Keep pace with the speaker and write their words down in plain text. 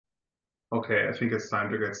Okay, I think it's time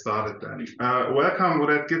to get started then. Welcome,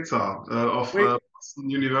 Oded Ghitza of Wait, Boston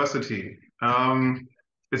University.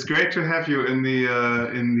 It's great to have you in the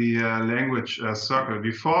language circle.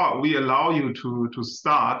 Before we allow you to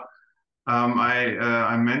start,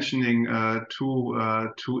 I'm mentioning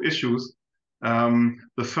two issues.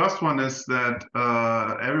 The first one is that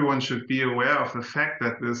everyone should be aware of the fact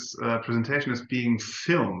that this presentation is being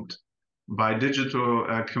filmed by digital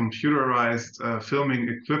computerized filming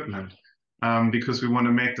equipment. Because we want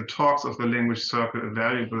to make the talks of the language circle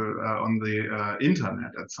available on the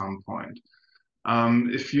internet at some point.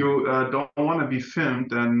 If you don't want to be filmed,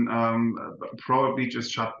 then probably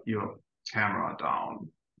just shut your camera down.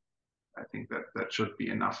 I think that should be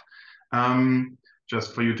enough.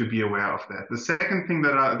 Just for you to be aware of that. The second thing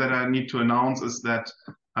that I need to announce is that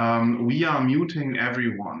we are muting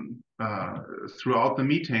everyone throughout the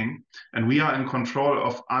meeting, and we are in control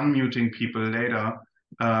of unmuting people later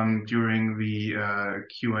during the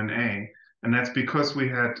Q&A. And that's because we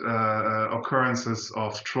had occurrences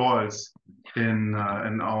of trolls in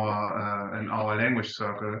our language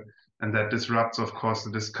circle, and that disrupts, of course,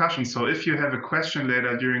 the discussion. So if you have a question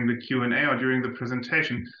later during the Q&A or during the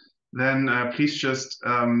presentation, then please just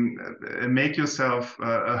make yourself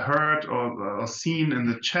heard or seen in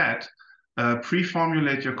the chat.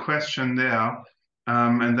 Pre-formulate your question there,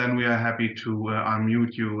 and then we are happy to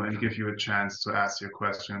unmute you and give you a chance to ask your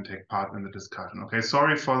question and take part in the discussion. Okay,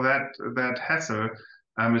 sorry for that hassle.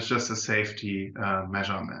 It's just a safety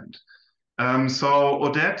measurement. So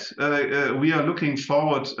Oded, we are looking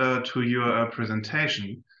forward to your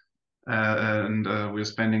presentation. And we're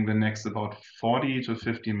spending the next about 40 to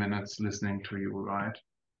 50 minutes listening to you, right?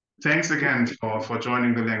 Thanks again for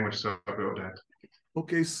joining the language circle, Oded.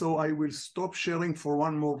 okay, so I will stop sharing for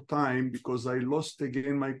one more time because I lost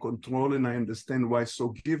again my control and I understand why. So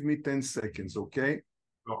give me 10 seconds, okay?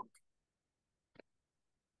 Oh.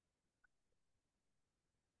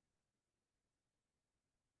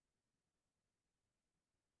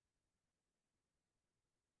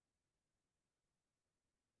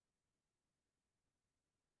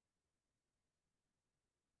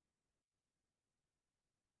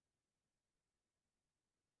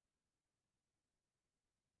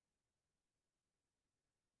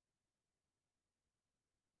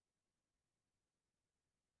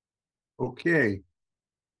 Okay.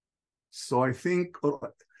 So I think,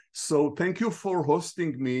 so thank you for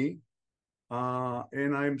hosting me.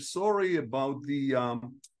 And I'm sorry about the,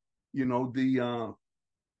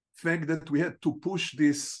 fact that we had to push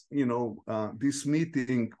this, this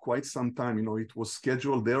meeting quite some time. It was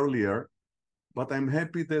scheduled earlier, but I'm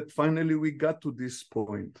happy that finally we got to this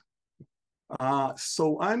point.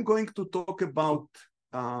 So I'm going to talk about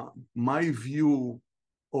my view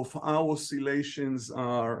of how oscillations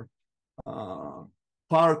are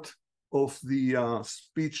part of the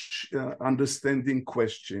speech understanding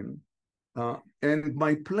question. And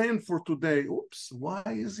my plan for today, oops, why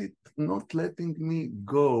is it not letting me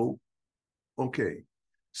go? Okay,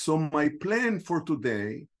 so my plan for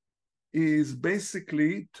today is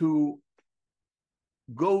basically to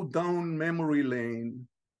go down memory lane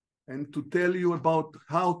and to tell you about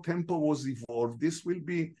how tempo was evolved. This will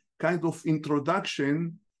be kind of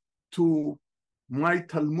introduction to my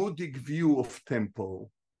Talmudic view of tempo.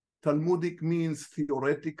 Talmudic means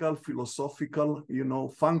theoretical, philosophical,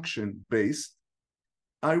 function-based.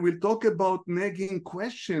 I will talk about nagging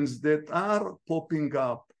questions that are popping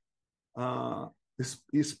up,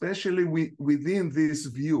 especially within this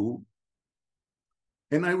view.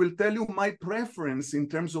 And I will tell you my preference in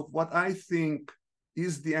terms of what I think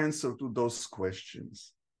is the answer to those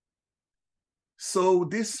questions. So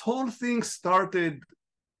this whole thing started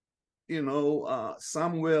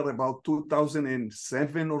somewhere about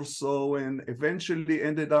 2007 or so, and eventually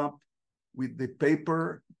ended up with the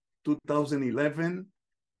paper 2011.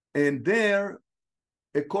 And there,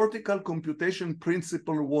 a cortical computation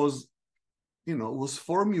principle was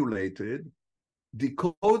formulated.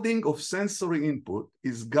 Decoding of sensory input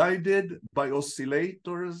is guided by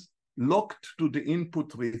oscillators locked to the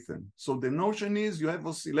input rhythm. So the notion is you have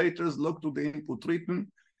oscillators locked to the input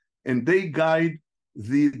rhythm, and they guide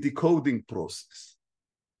the decoding process.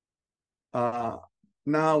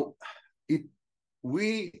 Now,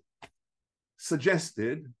 we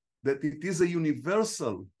suggested that it is a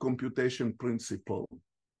universal computation principle.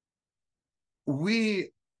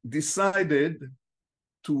 We decided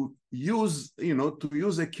to use,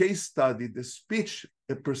 a case study, the speech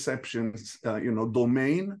perceptions,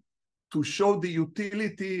 domain, to show the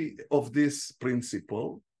utility of this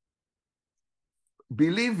principle,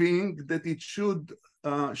 believing that it should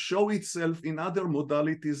show itself in other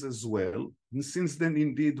modalities as well. And since then,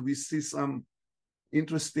 indeed, we see some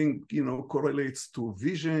interesting, correlates to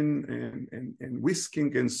vision and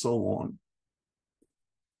whisking and so on.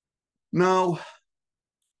 Now,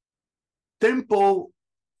 tempo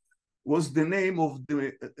was the name of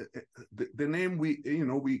the name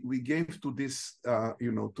we gave to this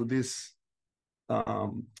to this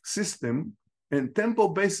system, and tempo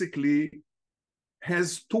basically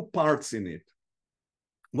has two parts in it.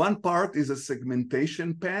 One part is a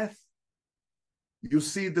segmentation path. You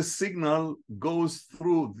see the signal goes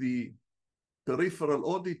through the peripheral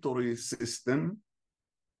auditory system,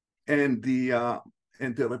 and the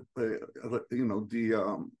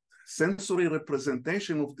sensory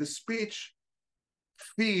representation of the speech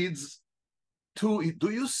feeds to.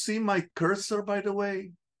 Do you see my cursor, by the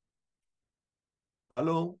way?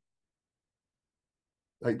 Hello?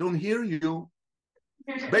 I don't hear you.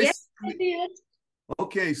 Yes, I see it.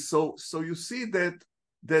 Okay, so you see that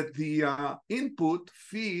the input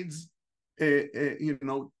feeds a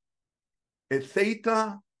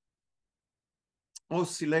theta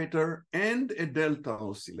oscillator and a delta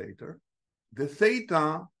oscillator. The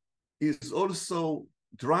theta is also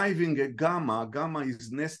driving a gamma. Gamma is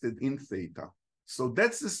nested in theta. So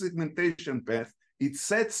that's the segmentation path. It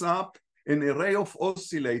sets up an array of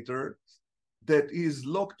oscillators that is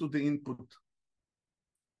locked to the input.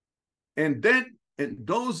 And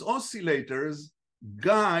those oscillators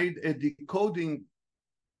guide a decoding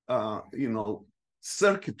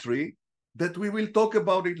circuitry that we will talk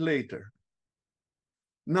about it later.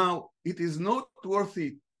 Now, it is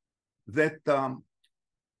noteworthy that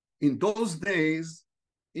in those days,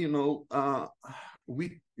 there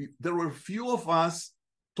were few of us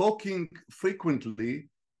talking frequently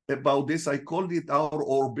about this. I called it our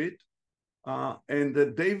orbit. And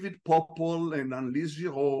David Popol and Annelise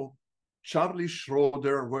Giraud, Charlie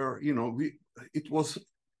Schroeder were, it was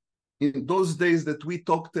in those days that we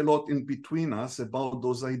talked a lot in between us about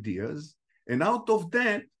those ideas. And out of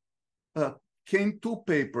that came two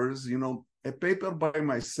papers, a paper by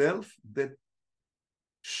myself that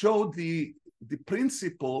showed the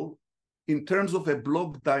principle in terms of a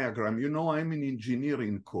block diagram. I'm in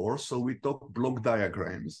engineering course, so we talk block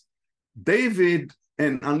diagrams. David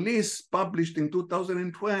and Annelise published in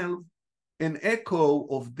 2012 an echo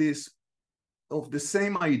of the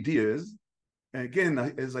same ideas. Again,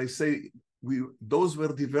 as I say, those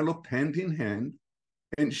were developed hand in hand,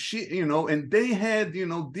 and and they had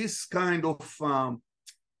this kind of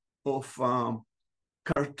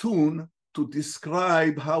cartoon to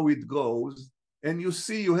describe how it goes. And you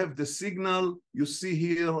see, you have the signal. You see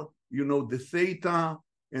here, the theta,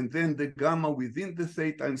 and then the gamma within the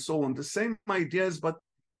theta, and so on. The same ideas, but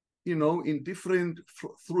in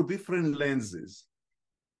through different lenses.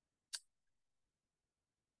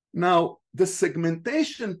 Now, the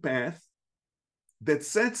segmentation path that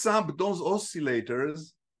sets up those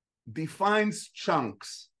oscillators defines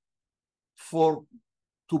chunks to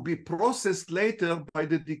be processed later by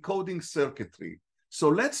the decoding circuitry. So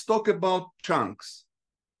let's talk about chunks.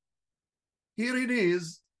 Here it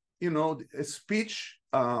is, a speech.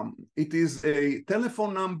 It is a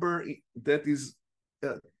telephone number that is,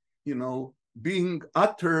 being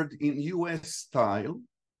uttered in US style.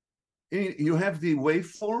 You have the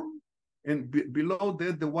waveform, and below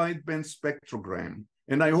that, the wideband spectrogram.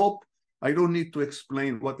 And I hope I don't need to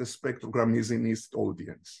explain what a spectrogram is in this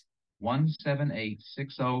audience.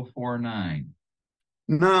 1786049.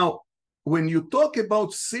 Now, when you talk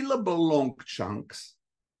about syllable long chunks,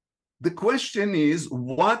 the question is,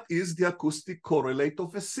 what is the acoustic correlate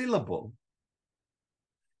of a syllable?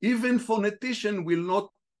 Even phonetician will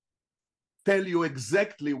not tell you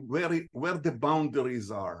exactly where the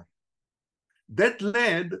boundaries are. That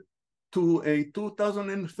led to a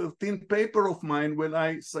 2013 paper of mine where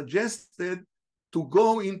I suggested to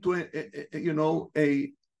go into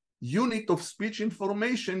a unit of speech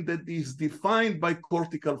information that is defined by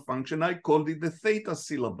cortical function. I called it the theta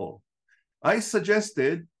syllable. I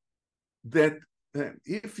suggested that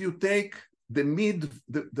if you take the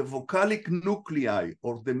vocalic nuclei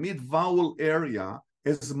or the mid-vowel area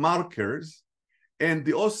as markers, and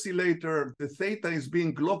the oscillator, the theta, is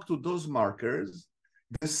being locked to those markers,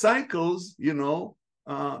 the cycles,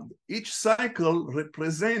 each cycle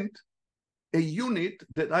represent a unit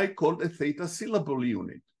that I called a theta syllable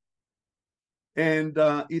unit. And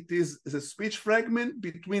it is the speech fragment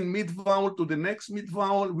between mid-vowel to the next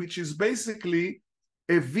mid-vowel, which is basically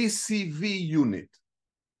a VCV unit.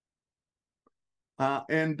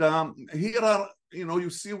 Here are, you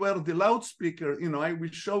see where the loudspeaker, I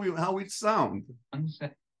will show you how it sounds.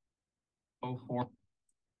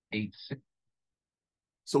 1704886.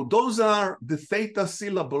 So those are the theta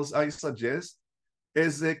syllables I suggest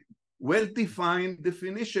as a well-defined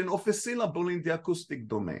definition of a syllable in the acoustic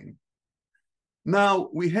domain. Now,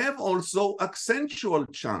 we have also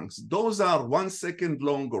accentual chunks. Those are 1 second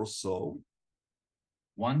long or so.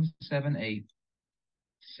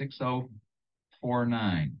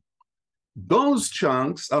 1786049. Those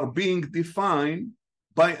chunks are being defined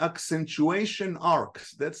by accentuation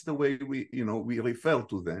arcs. That's the way we refer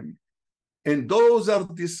to them. And those are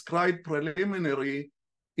described preliminary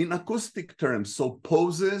in acoustic terms. So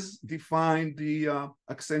pauses define the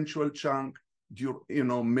accentual chunk,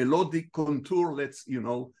 melodic contour, let's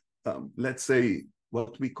say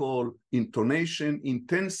what we call intonation,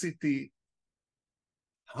 intensity.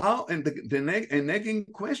 How, and the nagging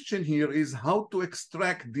question here is how to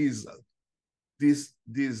extract these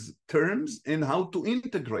terms and how to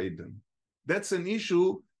integrate them. That's an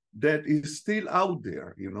issue that is still out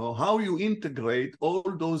there, how you integrate all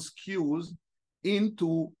those cues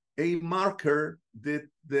into a marker that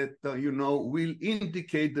will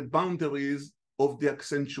indicate the boundaries of the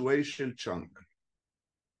accentuation chunk.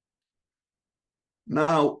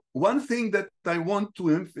 Now, one thing that I want to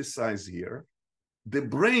emphasize here, the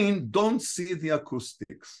brain don't see the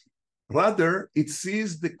acoustics. Rather, it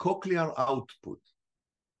sees the cochlear output.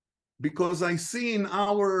 Because I see in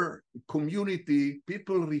our community,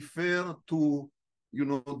 people refer to,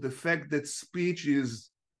 the fact that speech is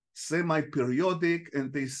semi-periodic,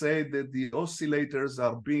 and they say that the oscillators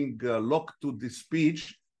are being locked to the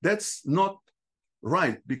speech. That's not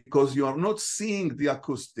right, because you are not seeing the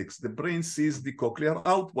acoustics. The brain sees the cochlear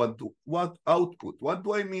output. What output? What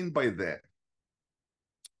do I mean by that?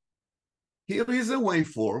 Here is a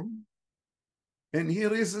waveform, and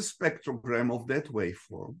here is a spectrogram of that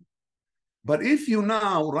waveform. But if you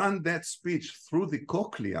now run that speech through the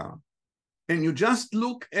cochlea, and you just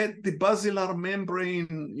look at the basilar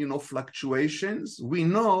membrane, fluctuations, we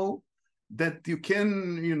know that you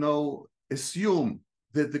can, assume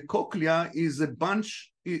that the cochlea is a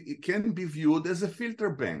bunch, it can be viewed as a filter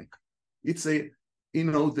bank. It's the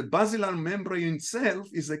basilar membrane itself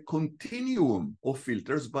is a continuum of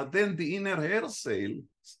filters, but then the inner hair cells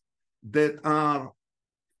that are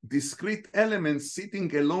discrete elements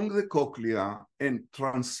sitting along the cochlea and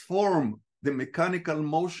transform the mechanical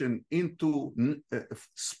motion into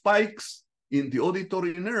spikes in the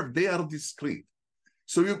auditory nerve, they are discrete.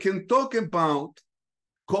 So you can talk about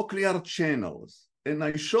cochlear channels. And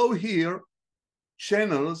I show here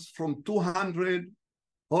channels from 200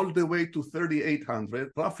 all the way to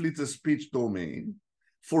 3800, roughly the speech domain,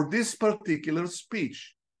 for this particular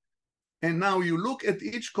speech. And now you look at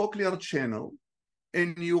each cochlear channel,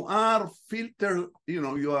 and you are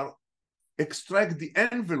extract the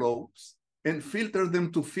envelopes and filter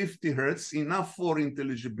them to 50 hertz, enough for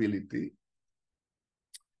intelligibility.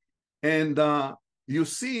 And you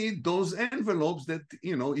see those envelopes that,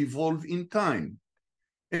 evolve in time.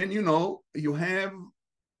 And, you have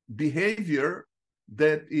behavior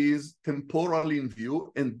that is temporal in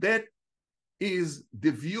view, and that is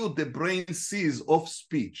the view the brain sees of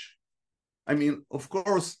speech. I mean, of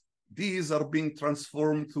course, these are being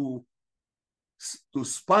transformed to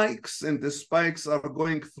spikes, and the spikes are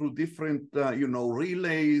going through different,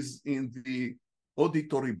 relays in the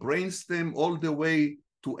auditory brainstem all the way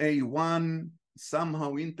to A1,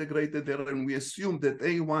 somehow integrated there, and we assume that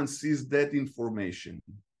A1 sees that information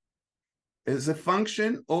as a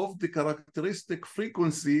function of the characteristic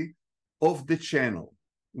frequency of the channel,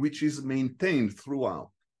 which is maintained throughout.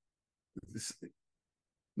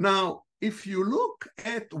 Now, if you look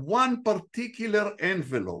at one particular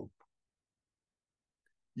envelope,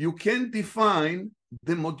 you can define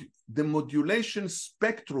the modulation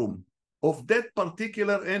spectrum of that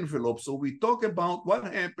particular envelope. So we talk about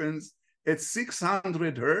what happens at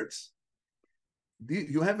 600 hertz.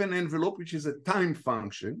 You have an envelope which is a time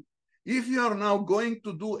function. If you are now going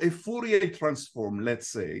to do a Fourier transform, let's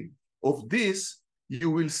say, of this, you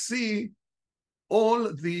will see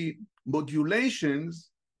all the modulations,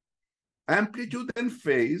 amplitude and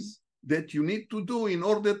phase, that you need to do in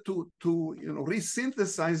order to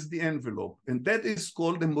resynthesize the envelope. And that is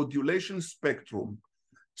called the modulation spectrum.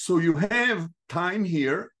 So you have time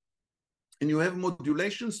here, and you have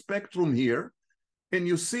modulation spectrum here, and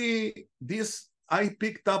you see this, I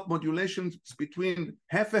picked up modulations between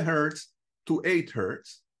 0.5 hertz to 8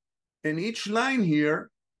 hertz. And each line here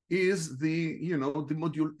is the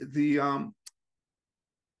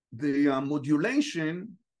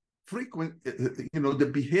modulation frequency,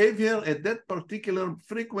 the behavior at that particular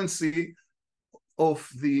frequency of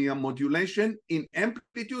the modulation in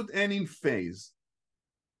amplitude and in phase.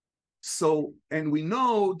 So, and we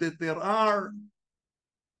know that there are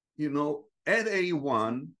at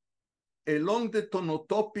A1, along the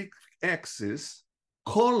tonotopic axis,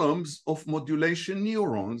 columns of modulation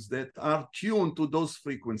neurons that are tuned to those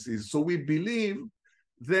frequencies. So we believe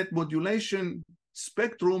that modulation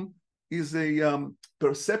spectrum is a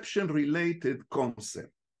perception-related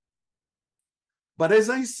concept. But as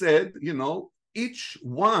I said, each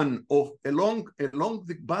one of along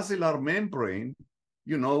the basilar membrane,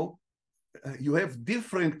 you have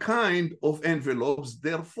different kind of envelopes,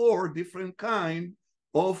 therefore different kind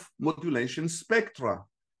of modulation spectra.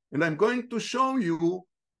 And I'm going to show you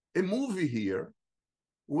a movie here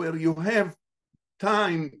where you have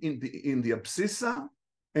time in the abscissa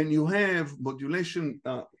and you have modulation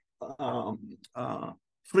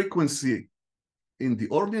frequency in the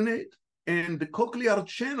ordinate, and the cochlear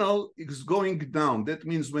channel is going down. That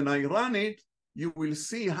means when I run it, you will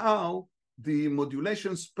see how the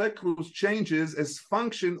modulation spectrum changes as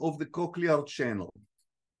function of the cochlear channel.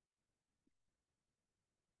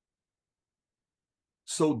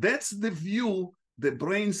 So that's the view the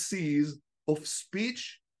brain sees of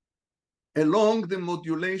speech along the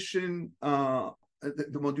modulation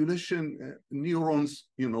neurons,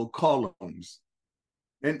 columns.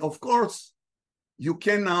 And of course, you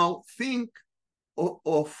can now think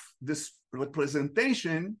of this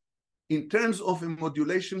representation in terms of a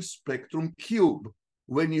modulation spectrum cube.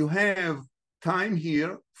 When you have time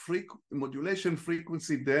here, modulation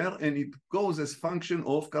frequency there, and it goes as function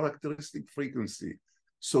of characteristic frequency.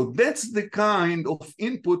 So that's the kind of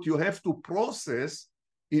input you have to process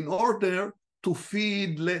in order to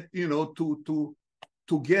feed,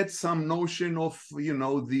 to get some notion of,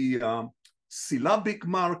 the syllabic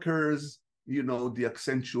markers, the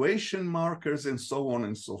accentuation markers, and so on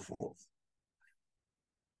and so forth.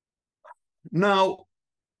 Now,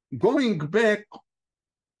 going back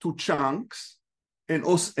to chunks and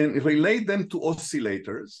relate them to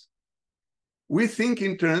oscillators, we think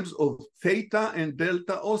in terms of theta and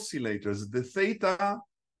delta oscillators. The theta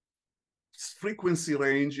frequency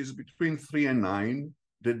range is between 3 and 9.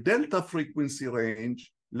 The delta frequency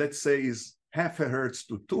range, let's say, is 0.5 hertz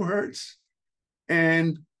to 2 hertz.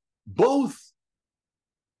 And both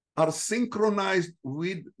are synchronized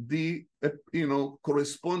with the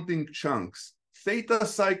corresponding chunks. Theta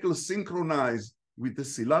cycles synchronize with the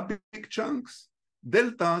syllabic chunks.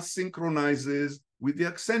 Delta synchronizes with the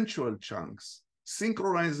accentual chunks.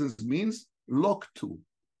 Synchronizes means lock to.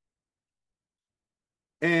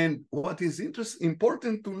 And what is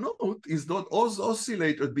important to note is that those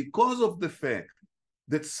oscillators, because of the fact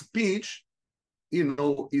that speech,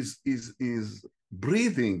 is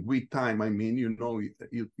breathing with time. I mean, you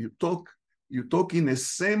talk in a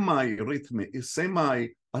semi-rhythmic,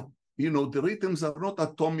 the rhythms are not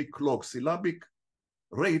atomic clock. Syllabic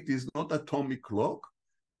rate is not atomic clock.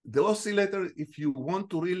 The oscillator, if you want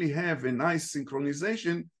to really have a nice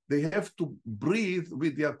synchronization, they have to breathe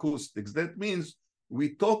with the acoustics. That means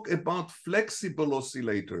we talk about flexible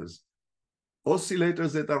oscillators,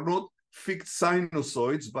 oscillators that are not fixed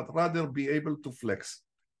sinusoids, but rather be able to flex,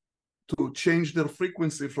 to change their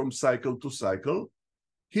frequency from cycle to cycle.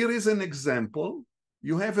 Here is an example.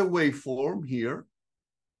 You have a waveform here,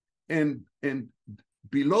 and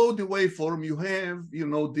below the waveform, you have,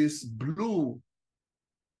 this blue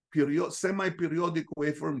semi-periodic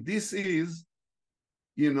waveform. This is,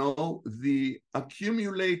 the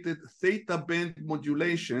accumulated theta band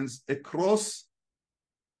modulations across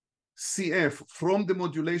CF from the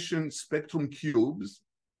modulation spectrum cubes.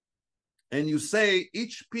 And you say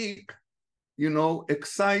each peak,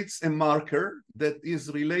 excites a marker that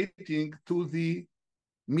is relating to the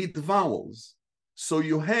mid vowels. So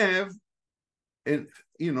you have,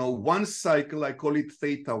 one cycle, I call it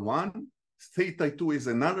theta 1, theta 2 is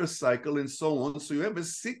another cycle, and so on. So you have a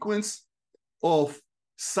sequence of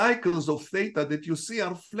cycles of theta that you see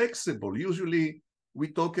are flexible. Usually we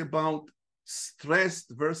talk about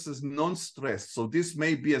stressed versus non-stressed. So this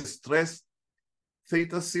may be a stressed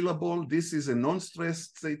theta syllable, this is a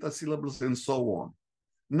non-stressed theta syllables, and so on.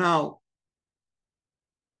 Now,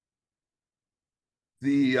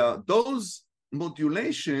 those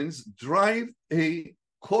modulations drive a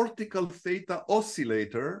cortical theta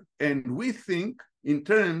oscillator, and we think in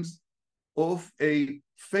terms of a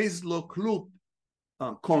phase lock loop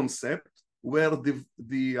concept where the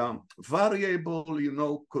variable,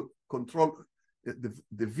 control,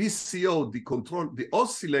 the VCO, the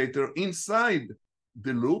oscillator inside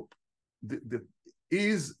the loop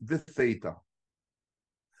is the theta.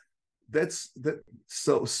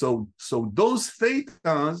 So those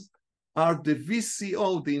thetas are the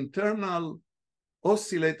VCO, the internal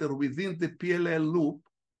oscillator within the PLL loop,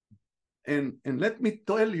 And let me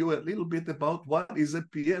tell you a little bit about what is a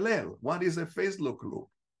PLL, what is a phase lock loop.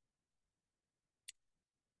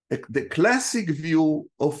 The classic view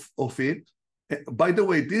of it, by the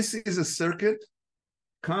way, this is a circuit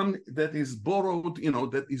that is borrowed,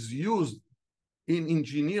 that is used in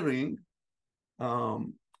engineering.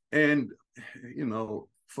 And,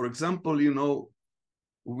 for example,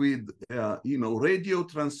 with, radio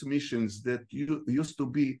transmissions that used to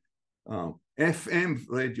be FM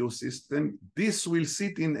radio system, this will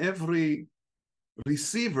sit in every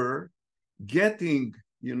receiver getting,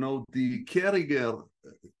 the carrier,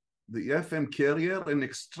 the FM carrier, and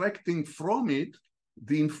extracting from it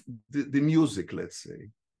the music, let's say.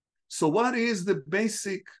 So what is the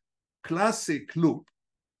basic classic loop?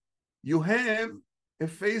 You have a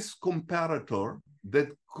phase comparator that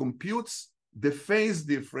computes the phase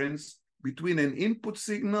difference between an input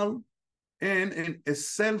signal and a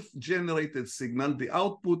self-generated signal, the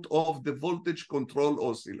output of the voltage control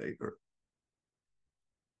oscillator.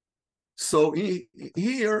 So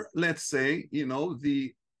here, let's say,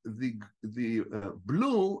 the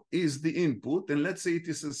blue is the input, and let's say it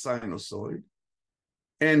is a sinusoid,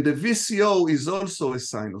 and the VCO is also a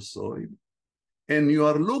sinusoid, and you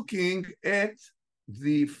are looking at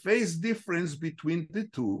the phase difference between the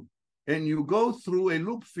two, and you go through a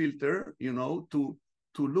loop filter,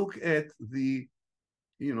 to look at the,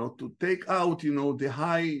 to take out, the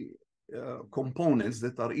high components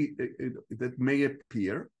that are that may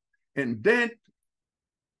appear, and that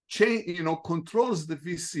change, controls the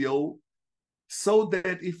VCO, so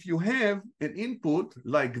that if you have an input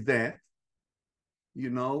like that,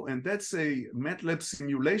 and that's a MATLAB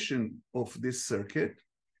simulation of this circuit.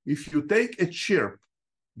 If you take a chirp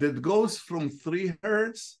that goes from 3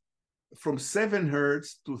 hertz, from 7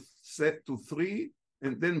 hertz to 3,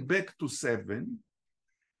 and then back to 7,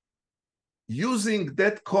 using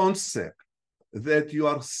that concept that you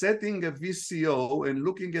are setting a VCO and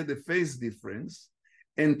looking at the phase difference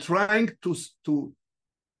and trying to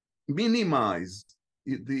minimize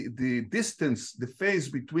the distance, the phase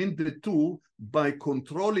between the two by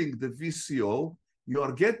controlling the VCO, you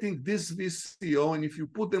are getting this VCO, and if you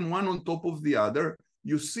put them one on top of the other,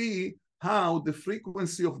 you see how the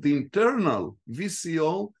frequency of the internal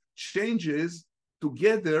VCO changes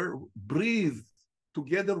together, breathe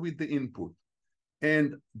together with the input.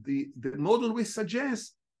 And the model we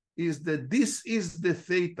suggest is that this is the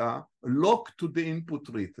theta locked to the input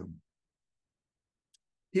rhythm.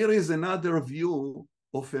 Here is another view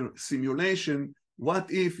of a simulation.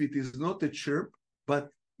 What if it is not a chirp, but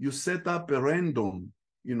you set up a random,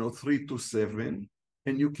 3 to 7,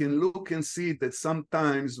 and you can look and see that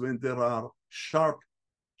sometimes when there are sharp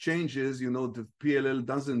changes, the PLL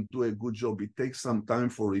doesn't do a good job. It takes some time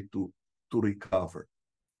for it to recover.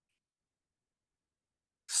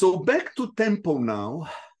 So back to tempo now.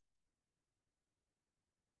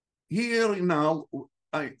 Here now,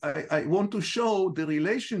 I want to show the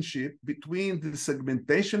relationship between the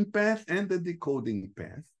segmentation path and the decoding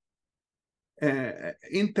path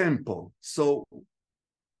in tempo. So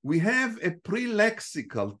we have a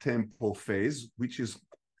pre-lexical tempo phase, which is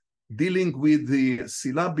dealing with the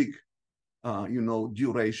syllabic,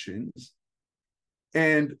 durations,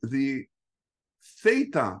 and the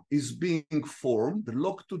theta is being formed,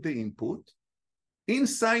 locked to the input.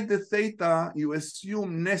 Inside the theta, you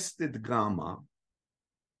assume nested gamma.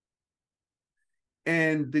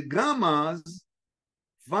 And the gammas,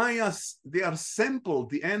 they are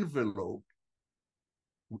sampled, the envelope,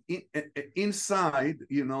 inside,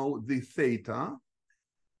 the theta,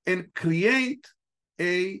 and create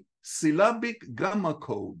a syllabic gamma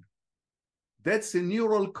code. That's a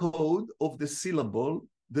neural code of the syllable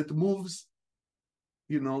that moves,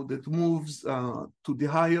 to the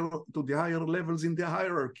higher levels in the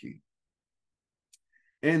hierarchy.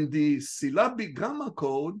 And the syllabic gamma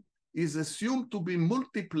code is assumed to be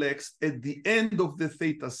multiplexed at the end of the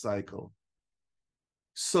theta cycle.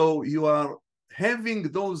 So you are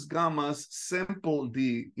having those gammas sample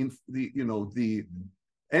the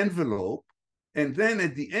envelope, and then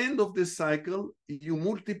at the end of the cycle, you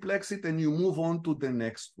multiplex it and you move on to the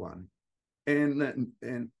next one.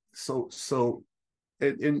 And so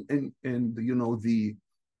the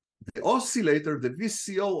oscillator, the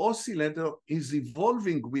VCO oscillator, is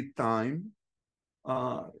evolving with time,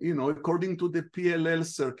 according to the PLL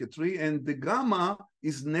circuitry, and the gamma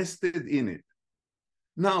is nested in it.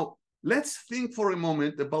 Now, let's think for a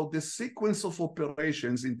moment about the sequence of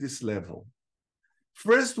operations in this level.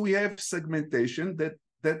 First, we have segmentation.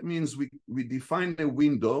 That means we define a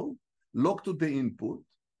window locked to the input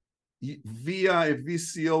via a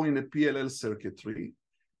VCO in a PLL circuitry.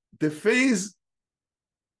 The phase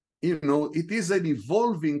it is an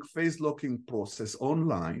evolving phase locking process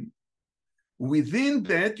online. Within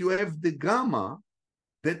that, you have the gamma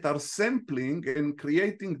that are sampling and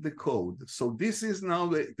creating the code. So this is now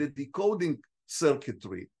the decoding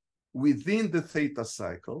circuitry within the theta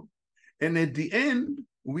cycle. And at the end,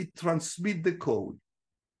 we transmit the code.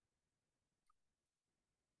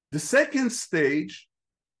 The second stage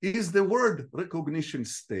is the word recognition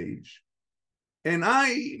stage. And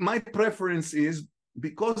my preference is,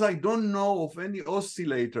 because I don't know of any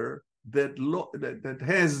oscillator that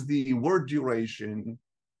has the word duration,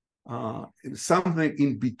 something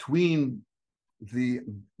in between the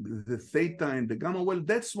theta and the gamma. Well,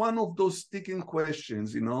 that's one of those sticking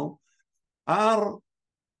questions,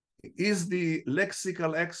 is the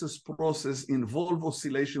lexical access process involve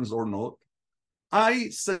oscillations or not? I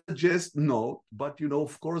suggest no, but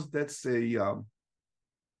of course that's an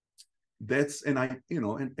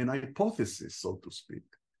hypothesis, so to speak.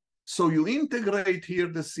 So you integrate here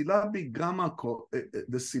the syllabic gamma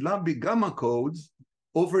codes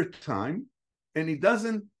over time, and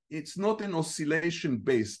it's not an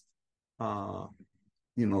oscillation-based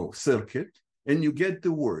circuit, and you get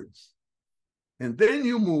the words. And then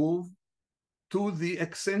you move to the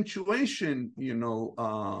accentuation,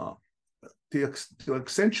 to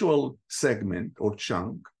accentual segment or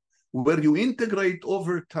chunk, where you integrate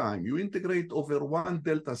over time. You integrate over one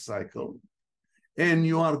delta cycle, and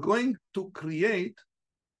you are going to create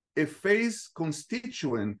a phase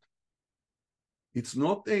constituent. It's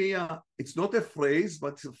not a phrase,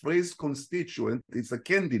 but it's a phrase constituent. It's a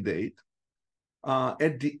candidate,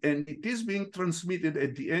 and it is being transmitted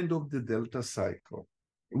at the end of the delta cycle,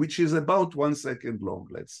 which is about 1 second long,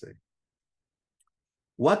 let's say.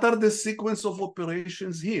 What are the sequence of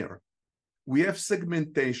operations here? We have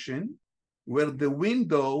segmentation, where the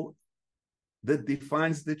window that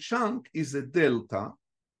defines the chunk is a delta.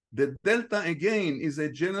 The delta, again, is a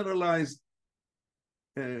generalized,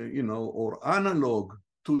 or analog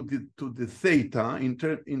to the theta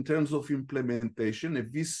in terms of implementation, a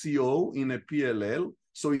VCO in a PLL,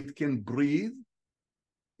 so it can breathe,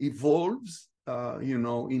 evolves,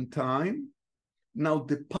 in time. Now,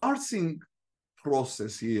 the parsing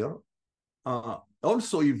process here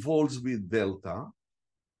also evolves with delta,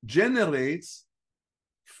 generates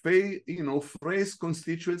phrase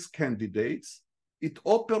constituents candidates. It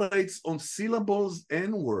operates on syllables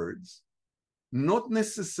and words, not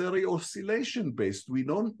necessarily oscillation-based. We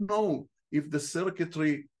don't know if the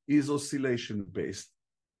circuitry is oscillation-based.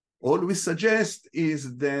 All we suggest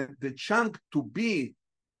is that the chunk to be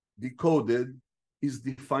decoded is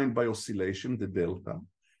defined by oscillation, the delta.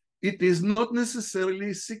 It is not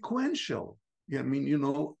necessarily sequential. I mean,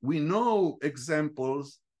 we know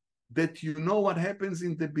examples that what happens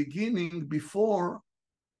in the beginning before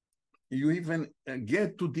you even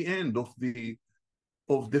get to the end of the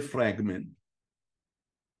fragment.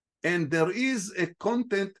 And there is a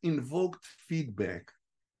content invoked feedback.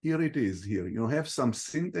 Here it is here. You have some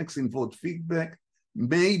syntax invoked feedback,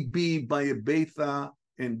 maybe by a beta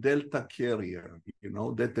and delta carrier,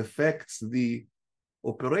 that affects the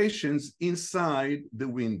operations inside the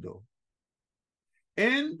window.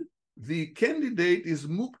 And the candidate is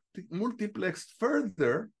multiplexed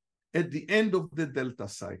further at the end of the delta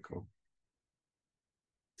cycle.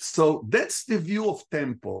 So that's the view of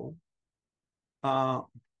tempo.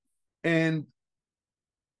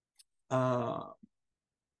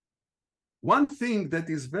 One thing that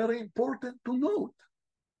is very important to note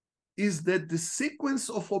is that the sequence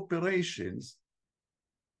of operations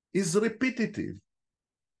is repetitive.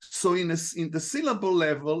 So in the syllable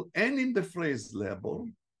level and in the phrase level,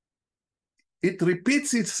 it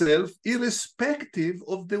repeats itself irrespective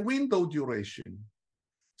of the window duration.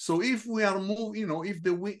 So if we are moving,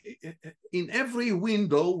 in every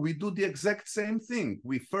window, we do the exact same thing.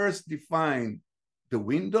 We first define the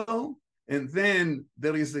window, and then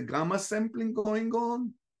there is a gamma sampling going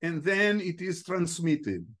on, and then it is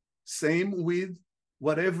transmitted. Same with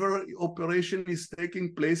whatever operation is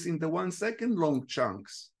taking place in the 1 second long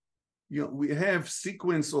chunks. We have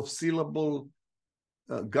sequence of syllable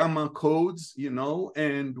gamma codes,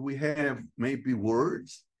 and we have maybe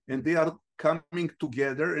words, and they are coming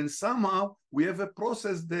together, and somehow we have a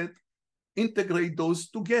process that integrate those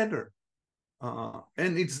together.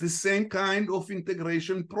 And it's the same kind of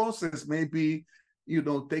integration process, maybe,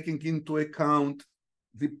 taking into account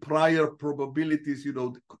the prior probabilities,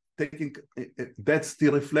 that's the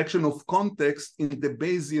reflection of context in the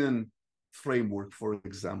Bayesian framework, for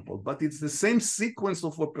example, but it's the same sequence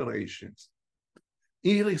of operations,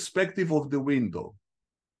 irrespective of the window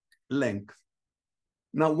length.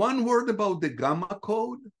 Now, one word about the gamma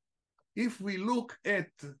code. if we look at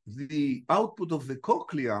the output of the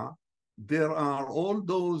cochlea, there are all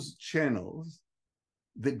those channels.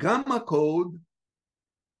 The gamma code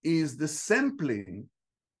is the sampling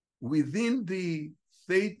within the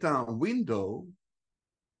theta window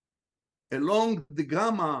along the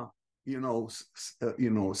gamma,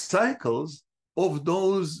 cycles of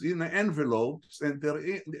those envelopes, and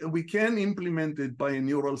we can implement it by a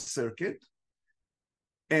neural circuit.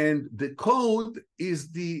 And the code is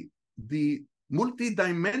the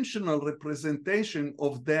multidimensional representation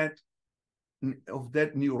of that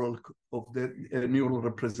neural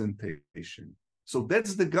representation. So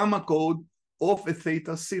that's the gamma code of a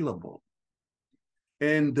theta syllable.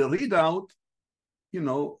 And the readout,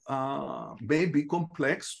 may be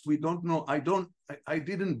complex. We don't know. I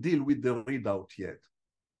didn't deal with the readout yet.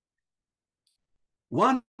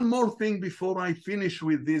 One more thing before I finish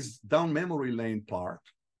with this down memory lane part.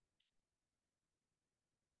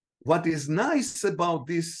 What is nice about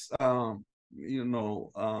this, of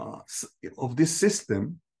this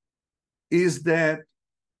system is that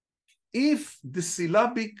if the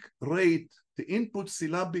syllabic rate, the input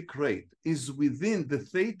syllabic rate is within the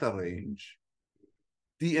theta range,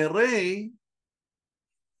 the array,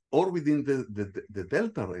 or within the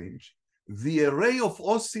delta range, the array of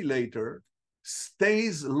oscillator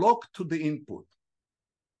stays locked to the input.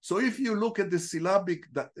 So if you look at the syllabic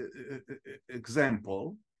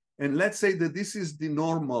example, and let's say that this is the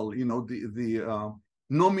normal, the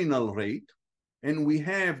nominal rate, and we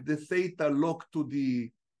have the theta locked to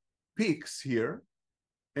the peaks here,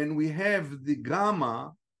 and we have the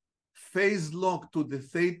gamma phase locked to the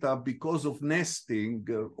theta because of nesting.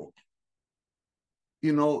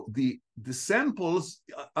 The samples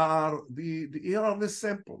are here are the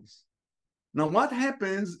samples. Now, what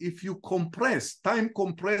happens if you time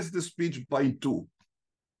compress the speech by 2?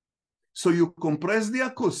 So you compress the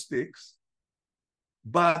acoustics,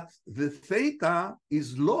 but the theta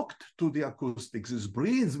is locked to the acoustics. It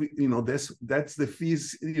breathes, that's the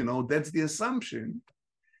phase, that's the assumption.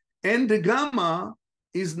 And the gamma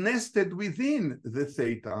is nested within the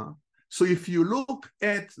theta. So if you look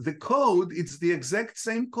at the code, it's the exact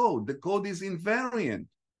same code. The code is invariant.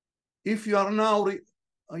 If you are now,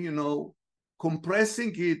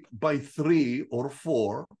 compressing it by 3 or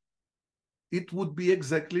 4, it would be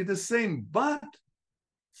exactly the same. But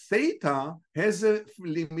theta has a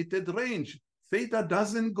limited range. Theta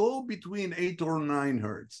doesn't go between 8 or 9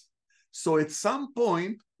 hertz. So at some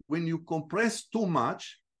point, when you compress too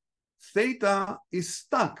much, theta is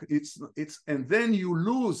stuck. And then you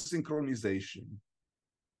lose synchronization.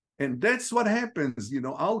 And that's what happens,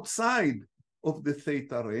 outside of the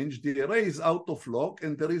theta range, the array is out of lock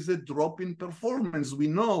and there is a drop in performance. We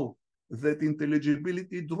know that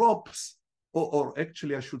intelligibility drops, or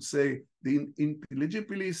actually I should say the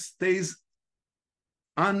intelligibility stays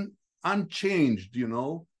unchanged,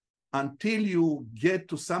 until you get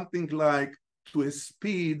to something like to a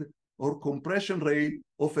speed or compression rate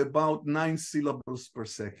of about 9 syllables per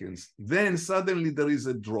second. Then suddenly there is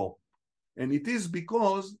a drop. And it is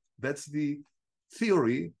because, that's the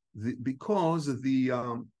theory, because the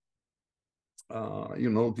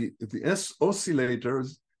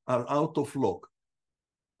oscillators are out of lock.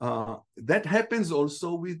 That happens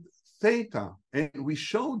also with theta. And we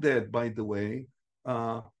showed that, by the way,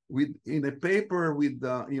 in a paper with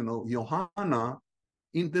Johanna,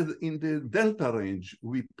 in the delta range.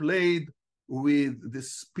 We played with the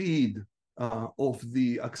speed of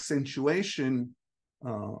the accentuation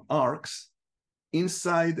arcs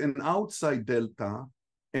inside and outside delta,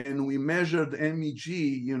 and we measured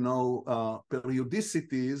MEG,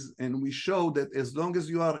 periodicities, and we showed that as long as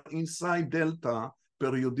you are inside delta,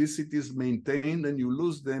 periodicity is maintained, and you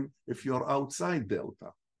lose them if you're outside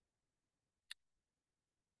delta.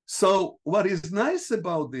 So what is nice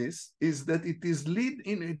about this is that it is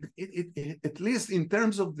at least in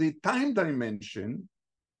terms of the time dimension,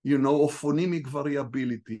 of phonemic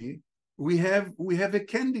variability, we have a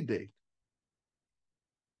candidate.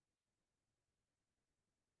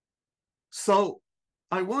 So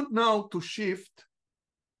I want now to shift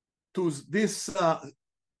to this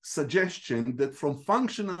suggestion that from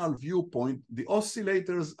functional viewpoint, the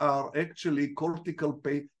oscillators are actually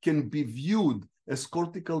can be viewed as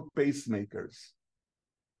cortical pacemakers.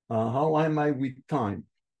 How am I with time?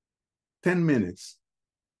 10 minutes.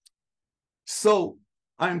 So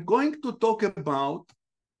I'm going to talk about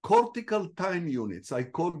cortical time units. I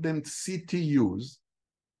call them CTUs.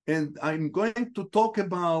 And I'm going to talk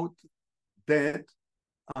about that,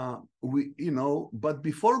 but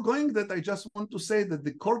before going that, I just want to say that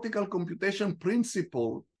the cortical computation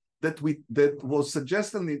principle that was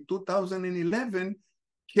suggested in 2011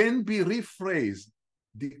 can be rephrased.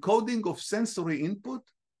 Decoding of sensory input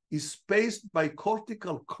is spaced by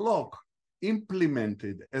cortical clock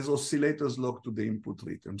implemented as oscillators log to the input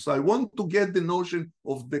rhythm. So I want to get the notion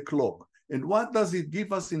of the clock. And what does it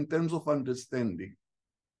give us in terms of understanding?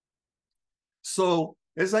 So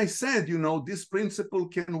as I said, you know, this principle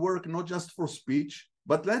can work not just for speech,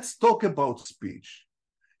 but let's talk about speech.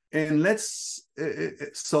 And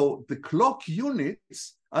so the clock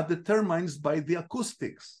units are determined by the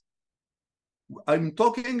acoustics. I'm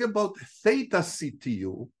talking about theta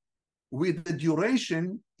CTU with the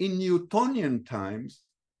duration in Newtonian times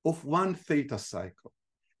of 1 theta cycle,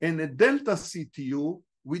 and a delta CTU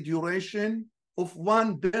with duration of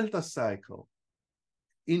 1 delta cycle.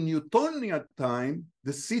 In Newtonian time,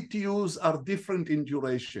 the CTUs are different in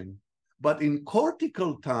duration, but in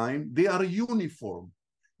cortical time, they are uniform.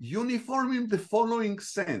 Uniform in the following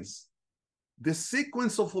sense: the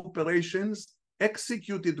sequence of operations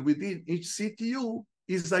executed within each CTU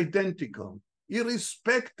is identical,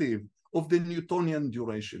 irrespective of the Newtonian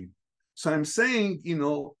duration. So I'm saying, you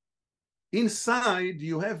know, inside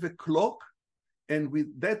you have a clock, and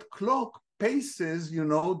with that clock paces, you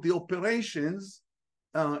know, the operations,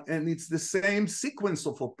 and it's the same sequence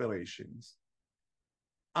of operations.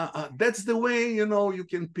 That's the way, you know, you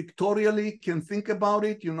can pictorially can think about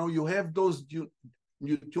it. You know, you have those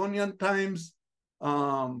Newtonian times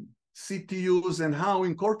CTUs, and how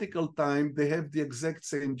in cortical time they have the exact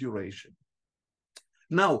same duration.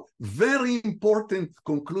 Now, very important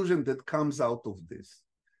conclusion that comes out of this: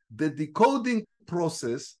 the decoding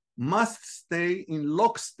process must stay in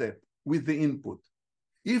lockstep with the input.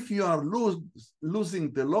 If you are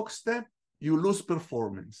losing the lockstep, you lose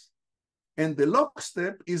performance. And the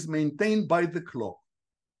lockstep is maintained by the clock.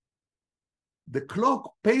 The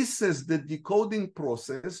clock paces the decoding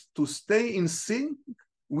process to stay in sync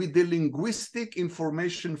with the linguistic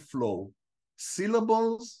information flow,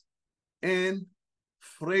 syllables and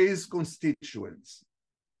phrase constituents.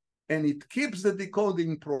 And it keeps the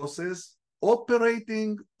decoding process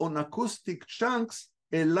operating on acoustic chunks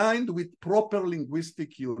aligned with proper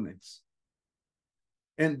linguistic units.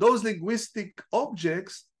 And those linguistic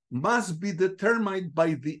objects must be determined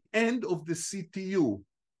by the end of the CTU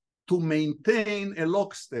to maintain a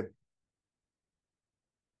lockstep.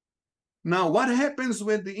 Now, what happens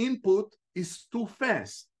when the input is too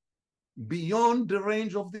fast, beyond the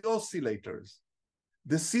range of the oscillators?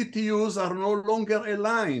 The CTUs are no longer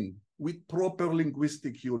aligned with proper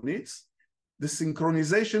linguistic units. The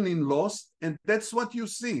synchronization is lost, and that's what you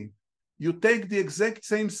see. You take the exact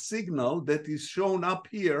same signal that is shown up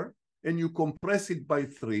here, and you compress it by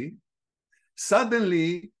 3.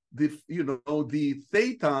 Suddenly, the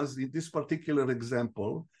thetas in this particular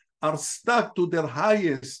example are stuck to their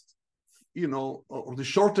highest, or the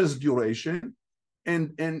shortest duration,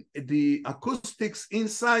 and the acoustics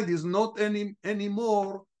inside is not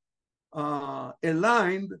anymore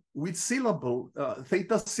aligned with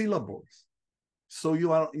theta syllables. So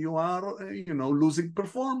you are losing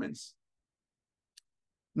performance.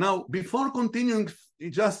 Now, before continuing,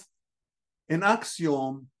 just an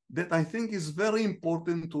axiom that I think is very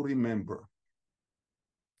important to remember.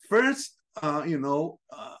 First,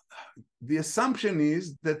 the assumption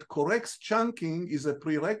is that correct chunking is a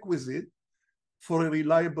prerequisite for a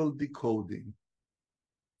reliable decoding.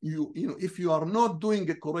 If you are not doing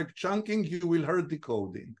a correct chunking, you will hurt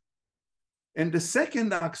decoding. And the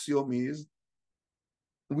second axiom is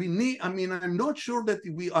I'm not sure that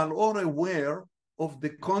we are all aware of the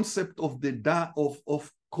concept of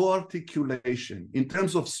co-articulation in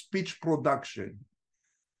terms of speech production.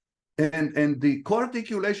 And the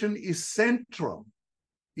co-articulation is central.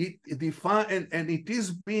 It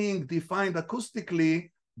is being defined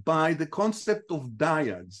acoustically by the concept of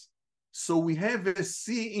dyads. So we have a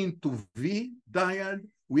C into V dyad,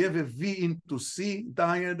 we have a V into C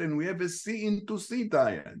dyad, and we have a C into C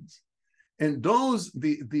dyads. And those,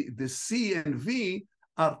 the C and V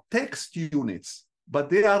are text units, but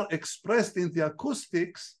they are expressed in the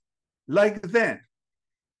acoustics like that.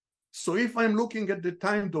 So if I'm looking at the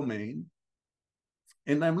time domain,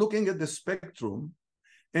 and I'm looking at the spectrum,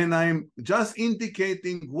 and I'm just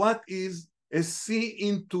indicating what is a C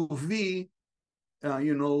into V,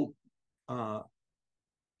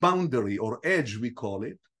 boundary or edge, we call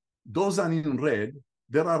it. Those are in red.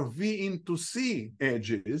 There are V into C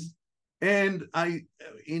edges. And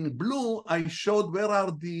in blue, I showed where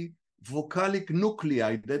are the vocalic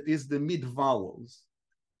nuclei, that is the mid vowels.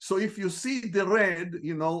 So if you see the red,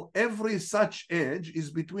 every such edge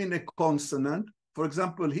is between a consonant. For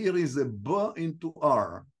example, here is a B into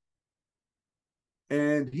R.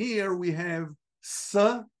 And here we have S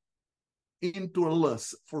into a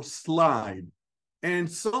less for slide, and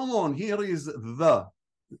so on. Here is the,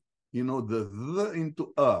 the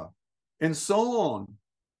into a, and so on.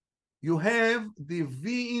 You have the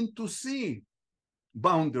V into C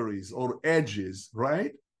boundaries or edges,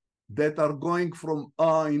 right? That are going from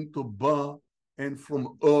A into B and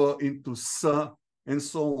from into S and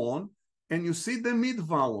so on. And you see the mid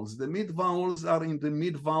vowels. The mid vowels are in the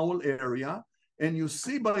mid vowel area. And you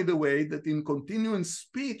see, by the way, that in continuous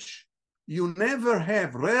speech, you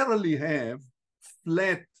rarely have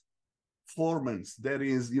flat formants. That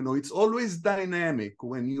is, it's always dynamic.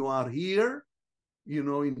 When you are here,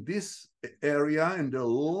 in this area and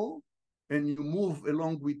and you move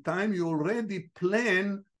along with time, you already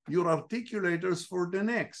plan your articulators for the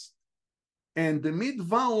next. And the mid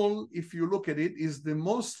vowel, if you look at it, is the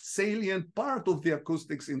most salient part of the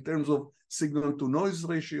acoustics in terms of signal to noise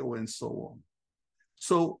ratio and so on.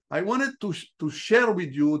 So I wanted to share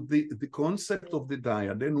with you the concept of the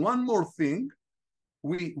dyad. And one more thing,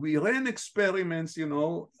 we ran experiments, in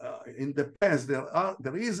the past.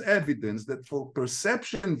 There is evidence that for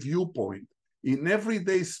perception viewpoint in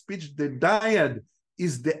everyday speech, the dyad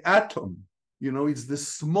is the atom. It's the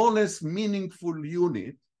smallest meaningful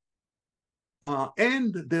unit.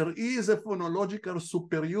 And there is a phonological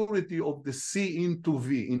superiority of the C into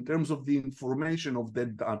V in terms of the information of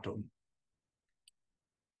that atom.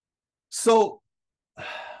 So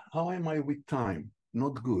how am I with time?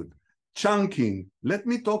 Not good. Chunking. Let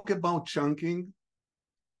me talk about chunking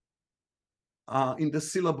in the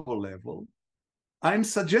syllable level. I'm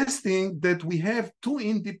suggesting that we have two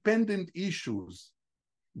independent issues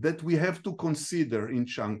that we have to consider in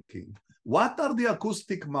chunking. What are the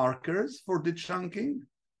acoustic markers for the chunking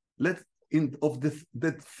that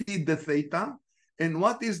feed the theta? And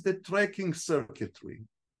what is the tracking circuitry?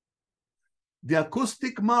 The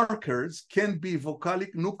acoustic markers can be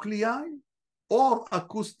vocalic nuclei or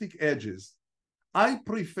acoustic edges. I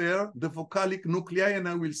prefer the vocalic nuclei, and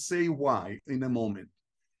I will say why in a moment.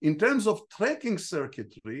 In terms of tracking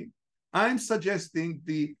circuitry, I'm suggesting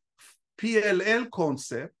the PLL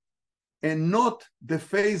concept and not the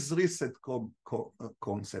phase reset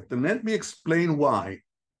concept. And let me explain why.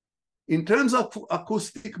 In terms of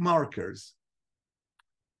acoustic markers,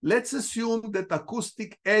 let's assume that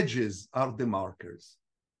acoustic edges are the markers.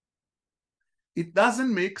 It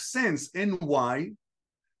doesn't make sense. And why?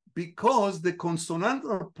 Because the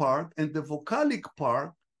consonantal part and the vocalic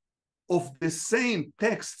part of the same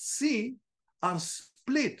text C are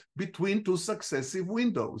split between two successive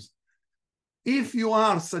windows. If you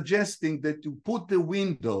are suggesting that you put the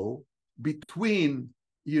window between,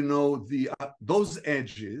 those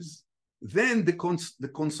edges, then the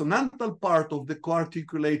consonantal part of the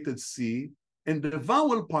co-articulated C and the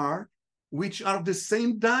vowel part, which are the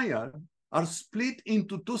same dyad, are split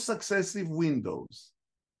into two successive windows.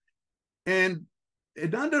 And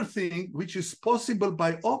another thing, which is possible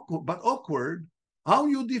but awkward, how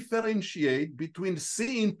you differentiate between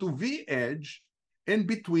C into V edge and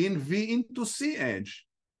between V into C edge.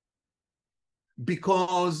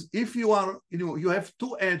 Because if you are, you have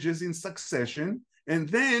two edges in succession, and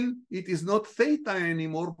then it is not theta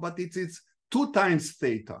anymore, but it's 2 times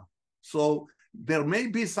theta. So there may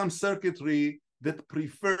be some circuitry that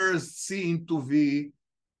prefers C into V,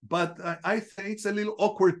 but I think it's a little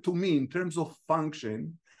awkward to me in terms of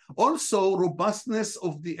function. Also, robustness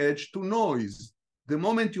of the edge to noise. The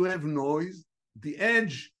moment you have noise, the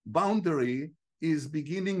edge boundary is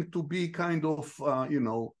beginning to be kind of,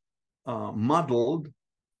 muddled,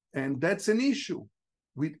 and that's an issue.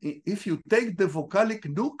 If you take the vocalic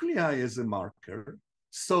nuclei as a marker,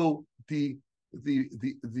 so the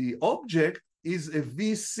object is a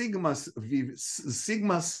V sigma.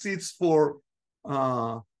 Sigma sits for,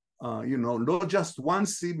 not just one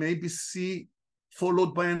C, maybe C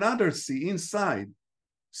followed by another C inside.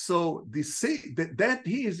 So the C, that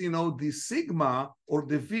is, the sigma or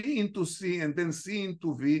the V into C and then C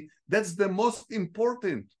into V, that's the most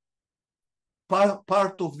important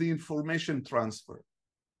part of the information transfer.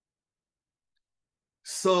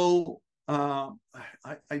 So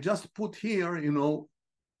I just put here,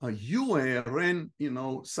 UA ran,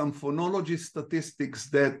 some phonology statistics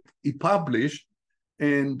that he published,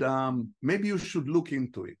 and maybe you should look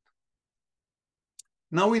into it.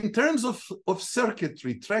 Now, in terms of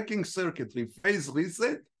circuitry, tracking circuitry, phase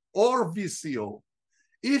reset or VCO,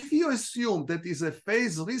 if you assume that is a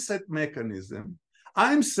phase reset mechanism,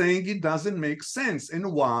 I'm saying it doesn't make sense.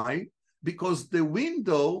 And why? Because the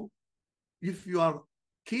window, if you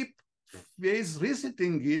keep phase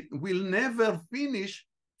resetting it, will never finish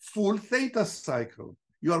full theta cycle.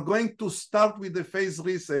 You are going to start with the phase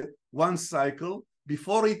reset one cycle.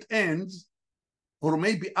 Before it ends, or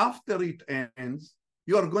maybe after it ends,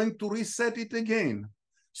 you are going to reset it again.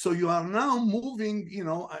 So you are now moving, you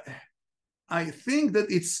know, I think that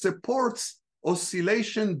it supports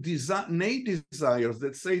oscillation desires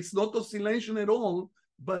that say it's not oscillation at all,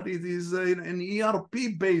 but it is an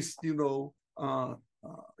ERP-based,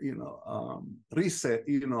 reset,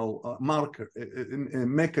 marker, a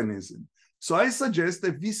mechanism. So I suggest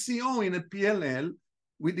a VCO in a PLL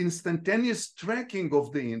with instantaneous tracking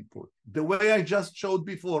of the input, the way I just showed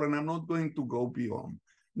before, and I'm not going to go beyond.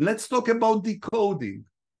 Let's talk about decoding,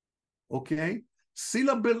 okay?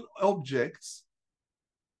 Syllable objects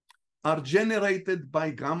are generated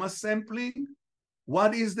by gamma sampling.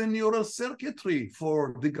 What is the neural circuitry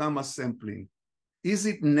for the gamma sampling? Is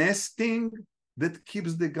it nesting that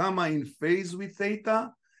keeps the gamma in phase with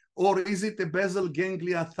theta? Or is it a basal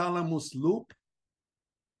ganglia thalamus loop?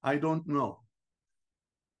 I don't know.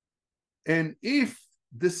 And if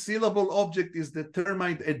the syllable object is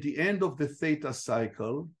determined at the end of the theta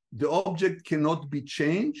cycle, the object cannot be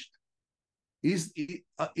changed. Is the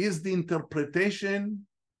interpretation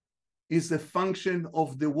is a function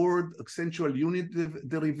of the word accentual unit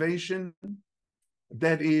derivation?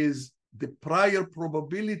 That is, the prior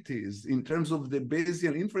probabilities in terms of the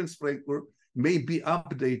Bayesian inference framework may be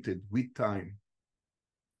updated with time.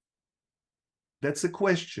 That's a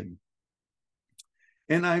question.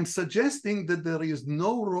 And I'm suggesting that there is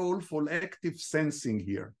no role for active sensing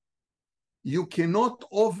here. You cannot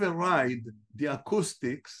override the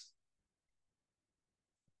acoustics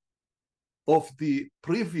of the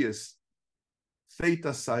previous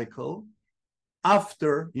theta cycle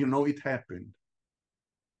after, it happened.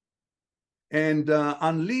 And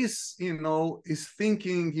unless, is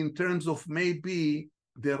thinking in terms of maybe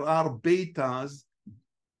there are betas,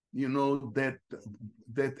 that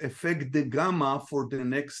affect the gamma for the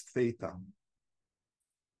next theta.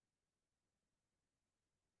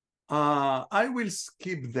 I will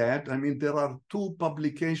skip that. I mean, there are two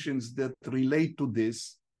publications that relate to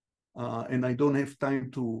this, and I don't have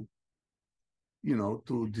time to,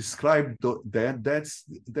 to describe that.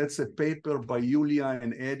 That's a paper by Yulia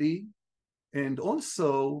and Eddie, and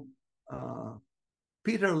also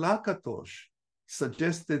Peter Lakatosh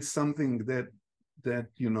suggested something that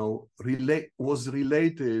was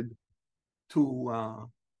related to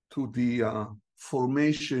the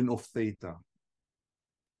formation of theta.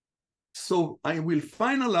 So I will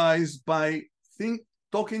finalize by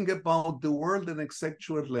talking about the world and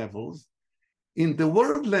accentual levels. In the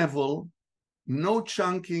world level, no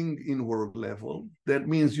chunking in word level. That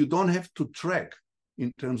means you don't have to track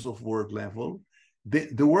in terms of word level.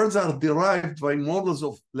 The words are derived by models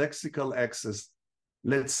of lexical access,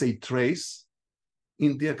 let's say trace.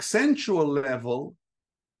 In the accentual level,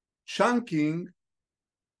 chunking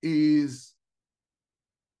is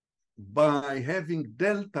by having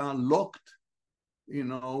delta locked,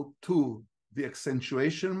 to the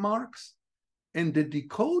accentuation marks, and the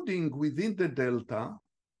decoding within the delta,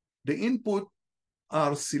 the input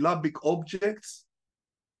are syllabic objects.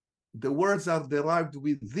 The words are derived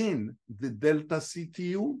within the delta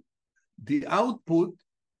CTU. The output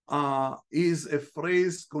is a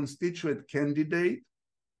phrase constituent candidate,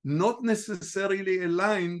 not necessarily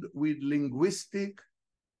aligned with linguistic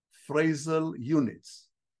phrasal units.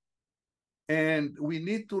 And we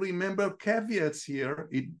need to remember caveats here.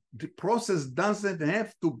 The process doesn't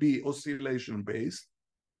have to be oscillation-based,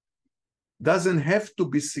 doesn't have to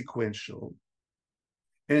be sequential.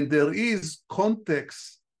 And there is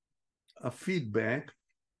context feedback,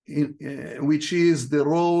 which is the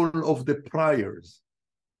role of the priors.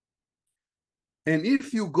 And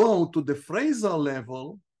if you go to the phrasal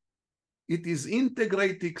level, it is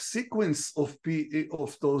integrating sequence of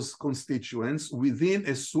those constituents within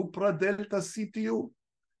a supra-delta CTU.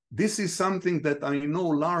 This is something that I know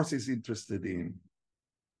Lars is interested in.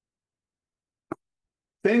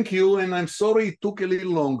 Thank you, and I'm sorry it took a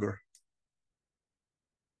little longer.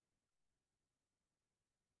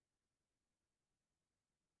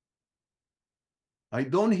 I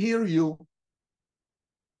don't hear you.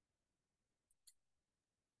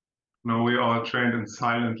 No, we all trained in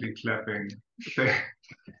silently clapping.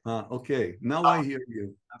 Okay, now I hear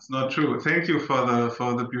you. That's not true. Thank you for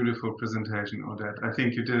the beautiful presentation, Oded. I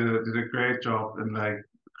think you did a great job in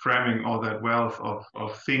cramming all that wealth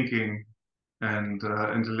of thinking and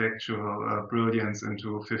intellectual brilliance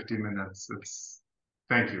into 50 minutes.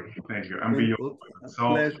 Thank you. I'm beyond.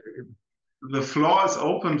 So the floor is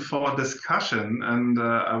open for discussion, and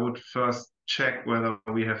I would first check whether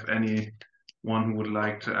we have anyone who would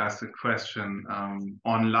like to ask a question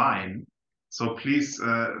online. So please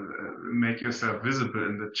make yourself visible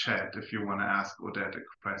in the chat if you want to ask Oded a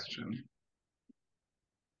question.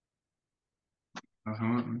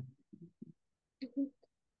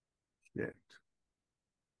 Yeah.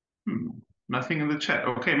 Nothing in the chat.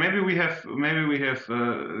 Okay, maybe we have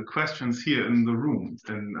questions here in the room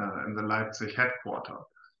in the Leipzig headquarters.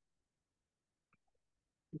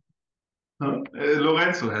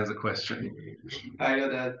 Lorenzo has a question. Hi,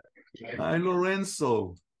 Oded. Hi,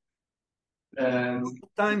 Lorenzo.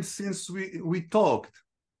 Time since we talked.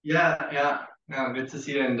 Yeah, good to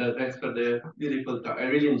see you, and thanks for the beautiful talk. I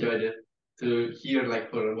really enjoyed it to hear, like,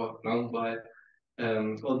 for a walk around by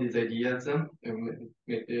all these ideas and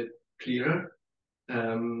make it clearer.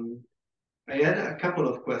 I had a couple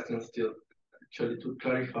of questions still, actually, to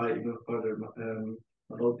clarify even further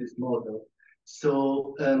about this model.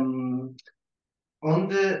 So on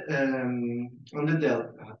the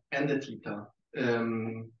delta and the theta,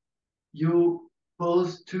 you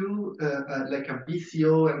pose two like a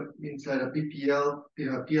BCO and inside a BPL,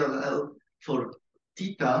 PLL for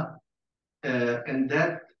theta, and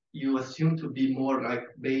that you assume to be more like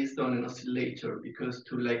based on an oscillator, because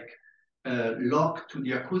to like lock to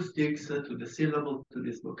the acoustics, to the syllable, to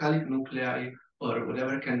this vocalic nuclei, or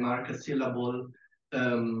whatever can mark a syllable,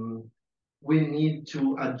 we need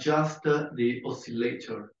to adjust the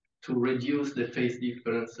oscillator to reduce the phase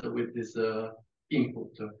difference with this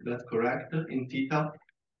input. That's correct in theta?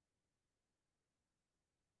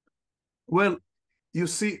 Well, you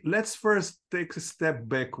see, let's first take a step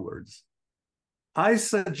backwards. I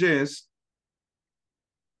suggest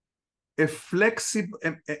a flexible,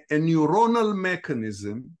 a neuronal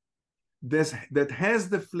mechanism that has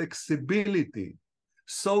the flexibility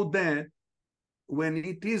so that when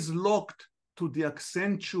it is locked to the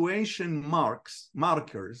accentuation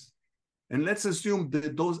markers, and let's assume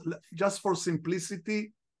that those, just for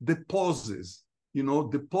simplicity, the pauses,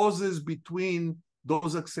 the pauses between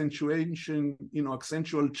those accentuation,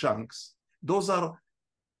 accentual chunks, those are,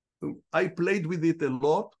 I played with it a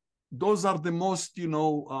lot. Those are the most,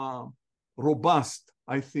 robust,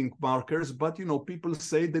 I think, markers. But, people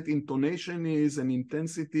say that intonation is an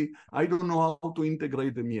intensity. I don't know how to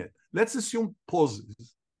integrate them yet. Let's assume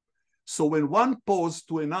pauses. So when one pause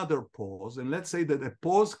to another pause, and let's say that a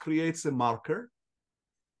pause creates a marker,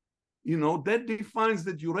 that defines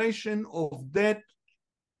the duration of that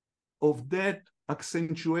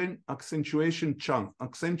accentuation chunk,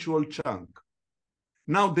 accentual chunk.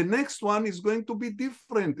 Now, the next one is going to be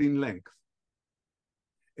different in length.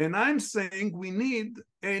 And I'm saying we need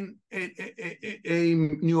a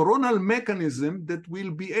neuronal mechanism that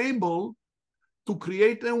will be able to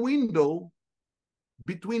create a window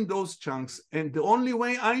between those chunks. And the only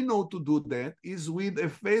way I know to do that is with a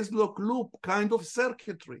phase lock loop kind of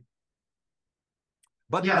circuitry.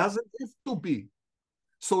 But it doesn't have to be.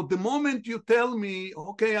 So the moment you tell me,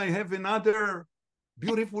 okay, I have another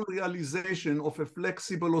beautiful realization of a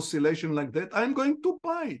flexible oscillation like that, I'm going to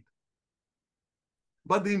buy it.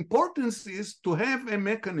 But the importance is to have a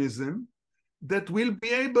mechanism that will be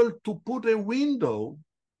able to put a window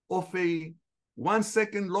of a 1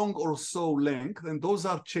 second long or so length, and those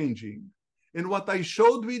are changing. And what I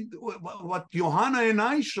showed with, what Johanna and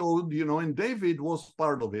I showed, and David was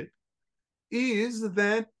part of it, is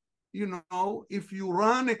that, if you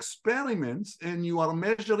run experiments and you are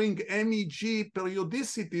measuring MEG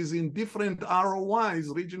periodicities in different ROIs,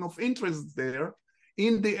 region of interest there,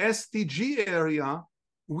 in the STG area,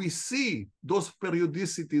 we see those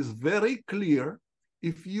periodicities very clear.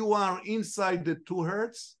 If you are inside the 2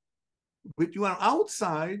 hertz, but you are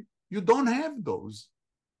outside, you don't have those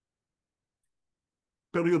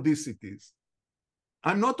periodicities.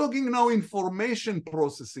 I'm not talking now information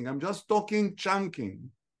processing. I'm just talking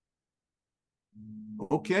chunking.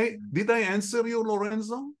 Okay, did I answer you,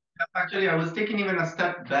 Lorenzo? Actually, I was taking even a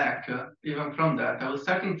step back, even from that. I was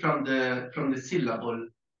starting from the syllable,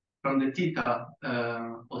 from the theta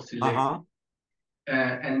oscillator.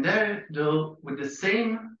 And there, though, with the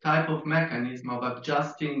same type of mechanism of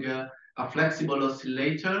adjusting a flexible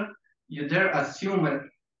oscillator, you there assume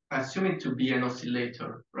it to be an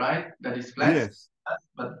oscillator, right? That is flexible. Yes.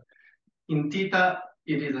 But in theta,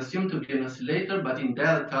 it is assumed to be an oscillator, but in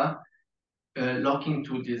delta, locking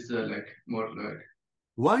to this like more like.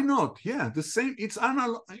 Why not? Yeah, the same. It's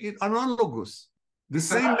analogous. The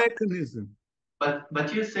same mechanism.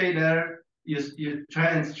 But you say there, you try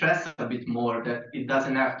and stress a bit more that it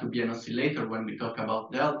doesn't have to be an oscillator when we talk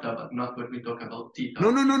about delta, but not when we talk about theta.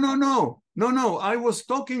 No. I was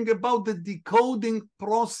talking about the decoding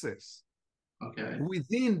process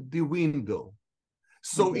within the window.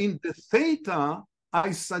 So in the theta,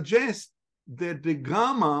 I suggest that the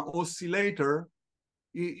gamma oscillator,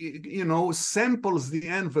 samples the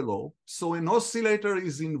envelope. So an oscillator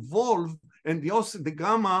is involved and the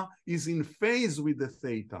gamma is in phase with the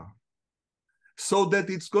theta, so that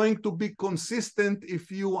it's going to be consistent if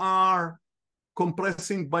you are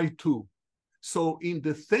compressing by 2. So in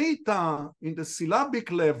the theta, in the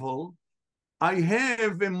syllabic level, I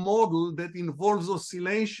have a model that involves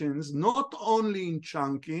oscillations not only in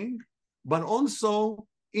chunking, but also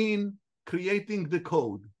in creating the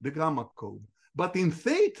code, the gamma code. But in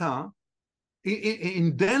theta,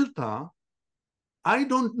 in delta, I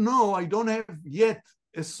don't know, I don't have yet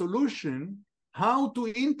a solution how to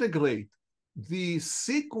integrate the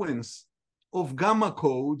sequence of gamma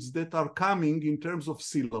codes that are coming in terms of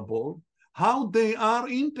syllable, how they are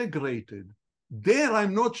integrated. There,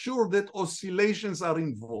 I'm not sure that oscillations are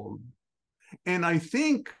involved. And I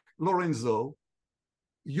think, Lorenzo,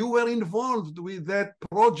 you were involved with that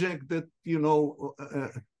project that, you know,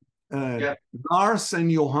 Lars and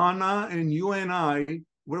Johanna and you and I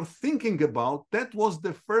were thinking about. That was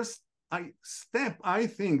the first step, I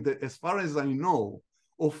think, that as far as I know,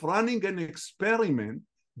 of running an experiment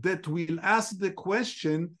that will ask the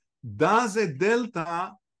question, does a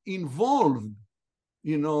delta involve,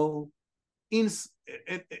 you know, in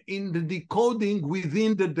the decoding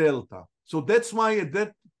within the delta? So that's why at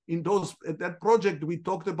that project we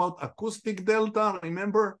talked about acoustic delta,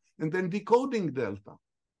 remember, and then decoding delta.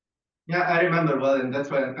 Yeah, I remember well, and that's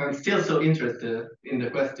why I'm still so interested in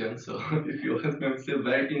the question. So if you want, I'm still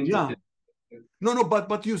very interested. Yeah. No,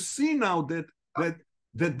 but you see now that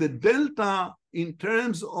the delta in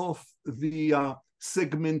terms of the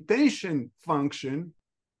segmentation function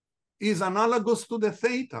is analogous to the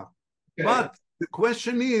theta. Okay. But the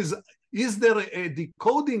question is there a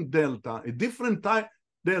decoding delta, a different type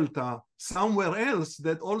delta somewhere else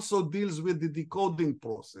that also deals with the decoding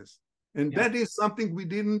process? And that is something we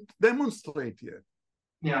didn't demonstrate yet.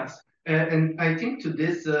 Yes, and I think to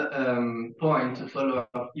this point, to follow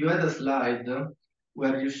up, you had a slide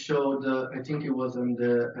where you showed, I think it was on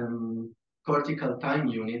the cortical time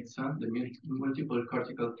units, the multiple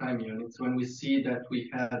cortical time units, when we see that we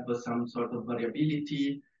have some sort of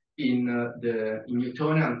variability in the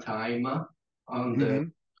Newtonian time on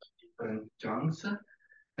the different chunks,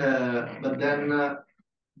 but then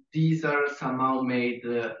these are somehow made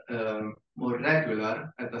more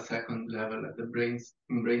regular at the second level, at the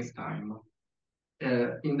brainstem.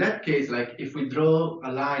 In that case, like if we draw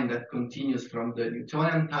a line that continues from the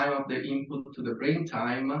Newtonian time of the input to the brain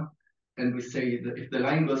time, and we say that if the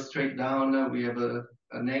line goes straight down, we have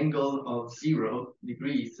an angle of 0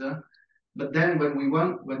 degrees. But then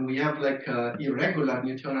when we have like irregular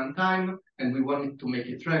Newtonian time and we want to make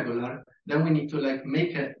it regular, then we need to like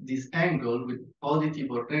make this angle with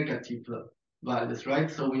positive or negative values, right?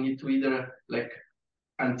 So we need to either like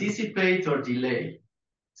anticipate or delay.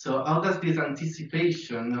 So how does this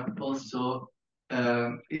anticipation also,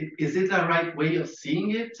 is it the right way of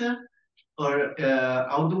seeing it? Or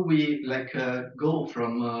how do we like go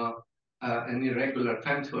from an irregular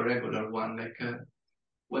time to a regular one? Like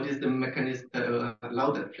what is the mechanism that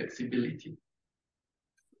allow that flexibility?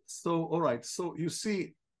 So, all right. So you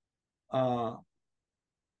see,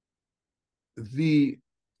 the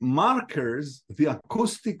markers, the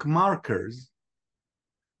acoustic markers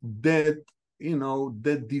that, you know,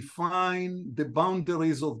 that define the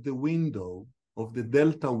boundaries of the window, of the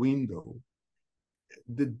delta window,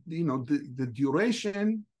 the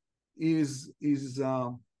duration is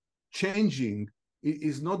changing. It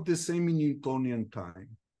is not the same in Newtonian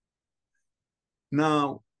time.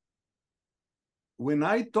 Now, when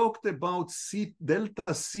I talked about delta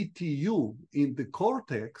CTU in the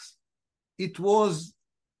cortex, it was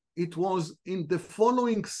in the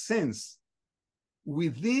following sense.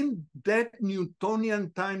 Within that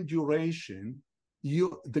Newtonian time duration,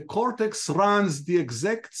 the cortex runs the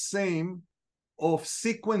exact same of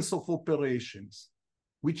sequence of operations,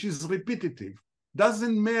 which is repetitive.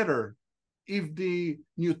 Doesn't matter if the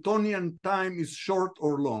Newtonian time is short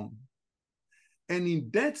or long. And in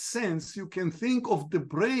that sense, you can think of the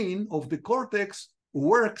brain of the cortex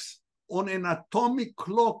works on an atomic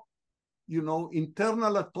clock, you know,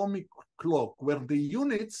 internal atomic clock, where the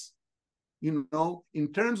units, you know,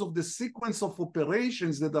 in terms of the sequence of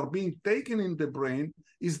operations that are being taken in the brain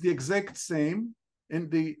is the exact same,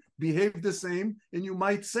 and they behave the same. And you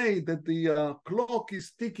might say that the clock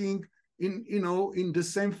is ticking in, you know, in the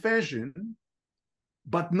same fashion,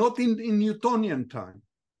 but not in Newtonian time.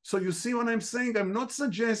 So you see what I'm saying? I'm not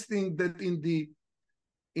suggesting that in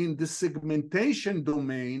the segmentation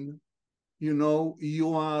domain, you know,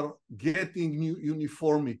 you are getting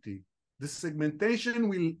uniformity. The segmentation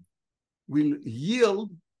will yield,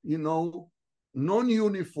 you know,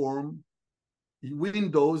 non-uniform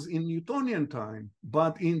windows in Newtonian time,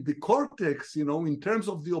 but in the cortex, in terms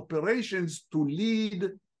of the operations to lead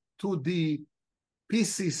to the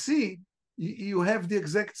PCC, you have the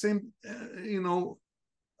exact same,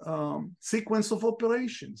 sequence of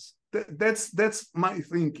operations. That's my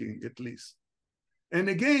thinking, at least. And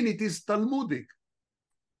again, it is Talmudic.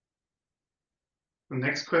 The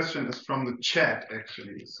next question is from the chat,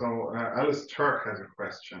 actually. So Alice Turk has a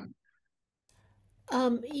question.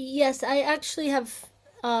 Yes, I actually have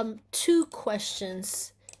two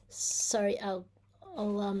questions. Sorry, I'll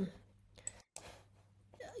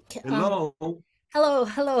Hello.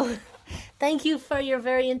 Hello. Thank you for your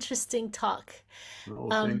very interesting talk. Oh,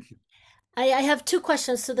 thank you. I have two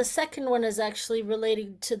questions. So the second one is actually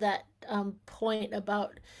related to that point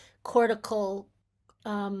about cortical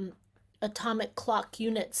atomic clock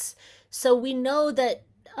units. So we know that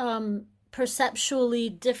perceptually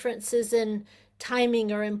differences in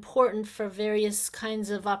timing are important for various kinds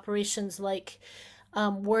of operations like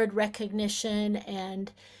word recognition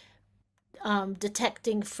and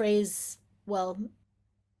detecting phrase, well,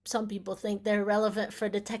 some people think they're relevant for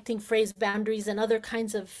detecting phrase boundaries and other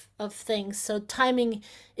kinds of things. So timing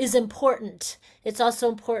is important. It's also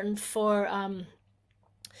important for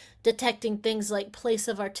detecting things like place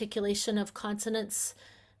of articulation of consonants.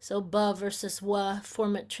 So ba versus wa,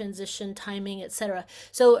 formant transition, timing, etc.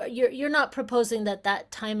 So you're not proposing that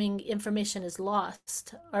timing information is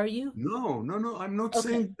lost, are you? No. I'm not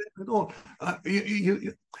saying that at all.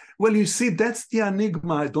 Well, you see, that's the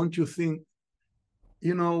enigma, don't you think?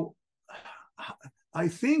 I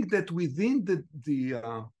think that within the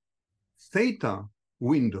theta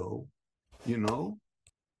window,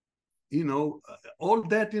 all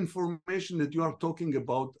that information that you are talking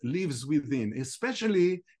about lives within,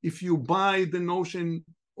 especially if you buy the notion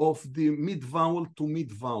of the mid-vowel to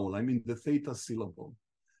mid-vowel, I mean the theta syllable.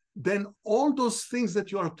 Then all those things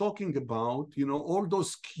that you are talking about, all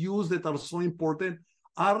those cues that are so important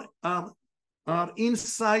are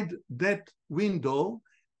inside that window.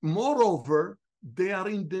 Moreover, they are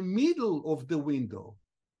in the middle of the window.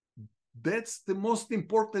 That's the most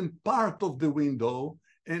important part of the window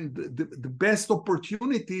and the best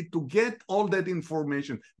opportunity to get all that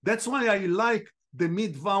information. That's why I like the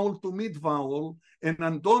mid-vowel to mid-vowel, and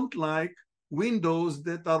I don't like windows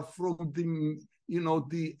that are from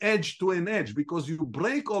the edge to an edge, because you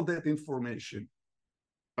break all that information.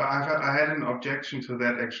 But I had an objection to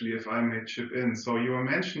that, actually, if I may chip in. So you were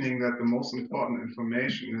mentioning that the most important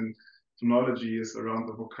information in phonology is around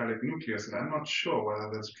the vocalic nucleus, and I'm not sure whether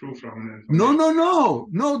that's true from an information.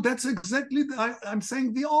 No, that's exactly, I'm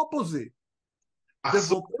saying the opposite. The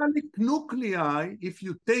vocalic nuclei, if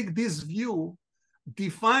you take this view,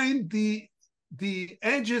 define the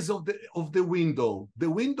edges of the window. The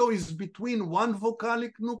window is between one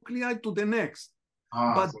vocalic nuclei to the next.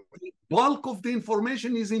 But the bulk of the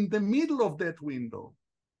information is in the middle of that window.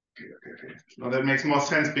 Okay. Now that makes more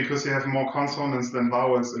sense because you have more consonants than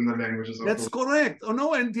vowels in the languages. That's correct. Oh,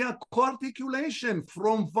 no, and the co-articulation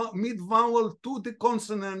from mid-vowel to the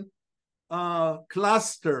consonant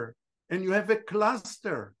cluster. And you have a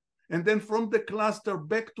cluster. And then from the cluster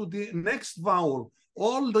back to the next vowel.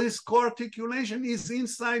 All this co-articulation is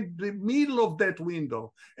inside the middle of that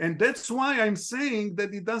window. And that's why I'm saying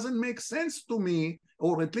that it doesn't make sense to me,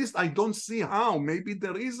 or at least I don't see how. Maybe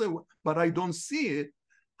there is but I don't see it.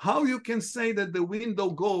 How you can say that the window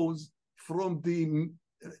goes from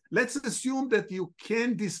let's assume that you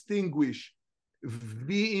can distinguish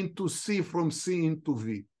V into C from C into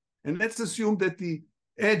V. And let's assume that the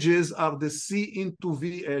edges are the C into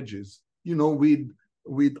V edges,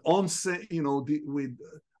 with onset, with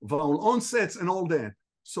vowel onsets and all that.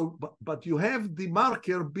 So, but you have the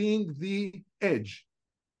marker being the edge.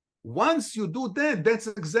 Once you do that, that's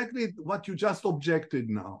exactly what you just objected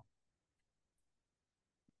now.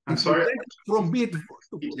 I'm sorry. From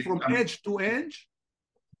edge to edge,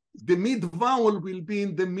 the mid vowel will be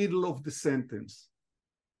in the middle of the sentence,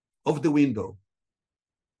 of the window.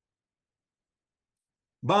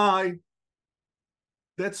 Bye.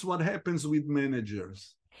 That's what happens with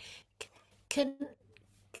managers. Can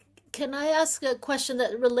I ask a question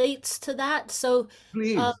that relates to that? So,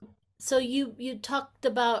 please. So you talked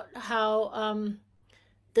about how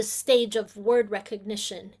the stage of word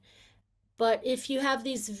recognition, but if you have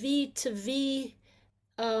these V to V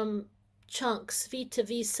chunks, V to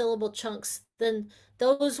V syllable chunks, then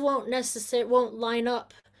those won't line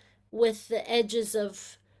up with the edges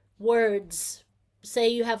of words. Say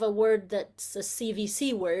you have a word that's a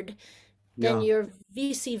CVC word, then your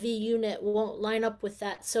VCV unit won't line up with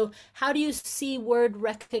that. So how do you see word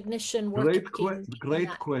recognition working? Great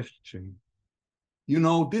question. You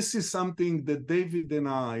know, this is something that David and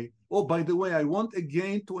I, oh, by the way, I want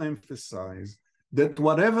again to emphasize that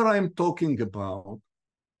whatever I'm talking about,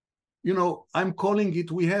 you know, I'm calling it,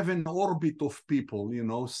 we have an orbit of people, you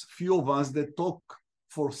know, few of us that talk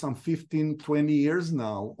for some 15, 20 years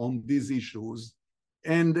now on these issues.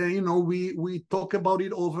 And, you know, we talk about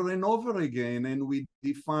it over and over again, and we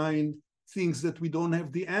define things that we don't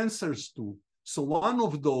have the answers to. So one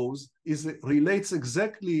of those relates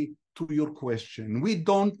exactly to your question. We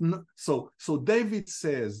don't know. So David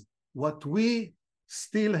says, what we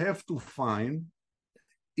still have to find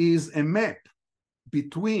is a map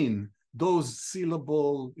between those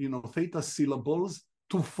syllable, you know, theta syllables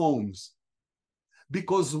to phones,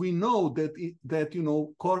 because we know that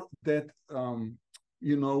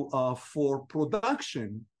for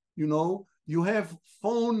production, you know, you have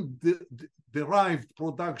phone derived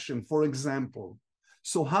production, for example.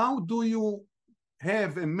 So how do you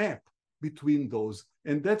have a map between those?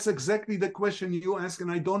 And that's exactly the question you ask,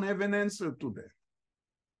 and I don't have an answer to that.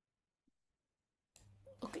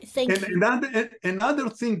 Okay, thank you. Another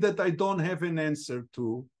thing that I don't have an answer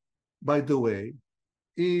to, by the way,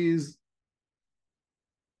 is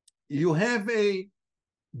you have a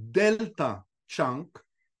delta chunk,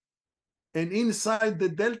 and inside the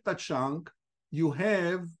delta chunk, you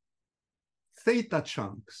have theta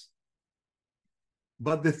chunks.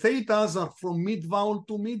 But the thetas are from mid-vowel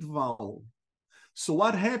to mid-vowel. So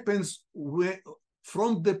what happens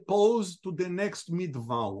from the pause to the next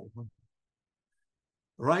mid-vowel?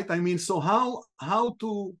 Right? I mean, so how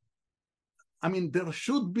to, I mean, there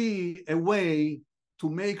should be a way to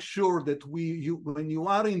make sure that when you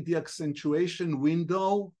are in the accentuation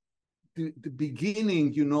window, the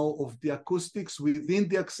beginning, you know, of the acoustics within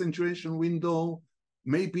the accentuation window,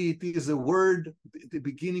 maybe it is a word, the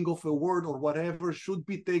beginning of a word or whatever should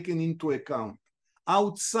be taken into account.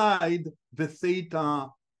 Outside the theta,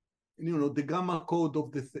 you know, the gamma code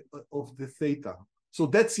of the theta. So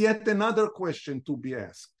that's yet another question to be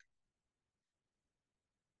asked.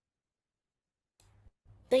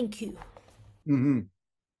 Thank you. Mm-hmm.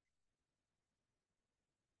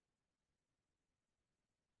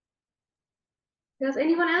 Does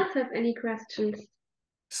anyone else have any questions?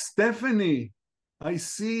 Stephanie, I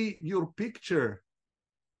see your picture.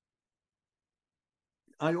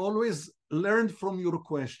 I always learned from your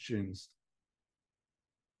questions.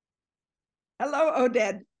 Hello,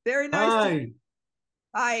 Oded. Very nice.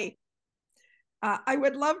 Hi. Hi. I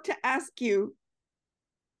would love to ask you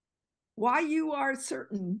why you are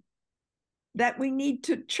certain that we need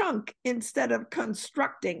to chunk instead of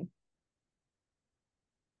constructing.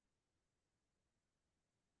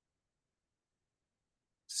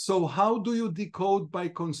 So how do you decode by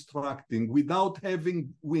constructing without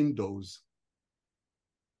having windows?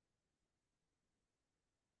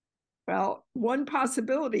 Well, one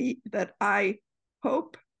possibility that I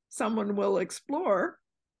hope someone will explore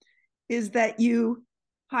is that you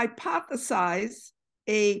hypothesize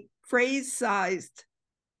a phrase-sized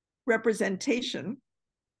representation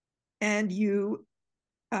and you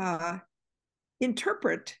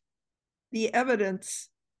interpret the evidence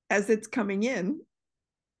as it's coming in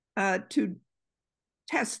to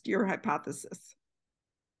test your hypothesis.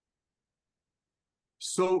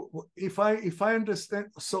 So if I understand,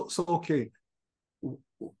 so okay.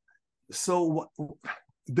 So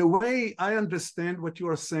the way I understand what you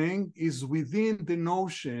are saying is within the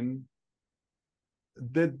notion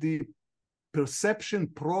that the perception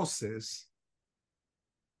process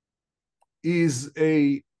is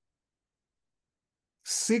a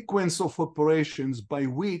sequence of operations by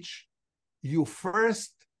which you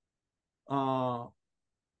first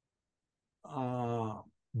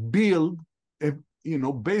build a, you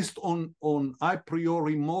know, based on a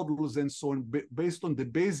priori models and so on, based on the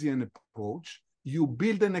Bayesian approach, you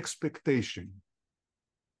build an expectation,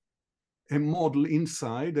 a model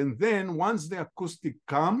inside, and then once the acoustic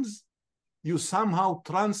comes, you somehow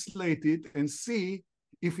translate it and see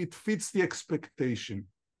if it fits the expectation.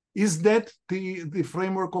 Is that the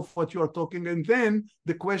framework of what you are talking? And then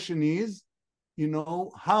the question is, you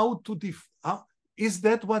know, how to is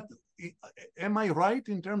that what, am I right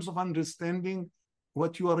in terms of understanding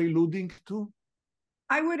what you are alluding to?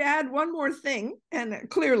 I would add one more thing, and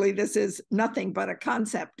clearly this is nothing but a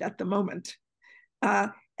concept at the moment,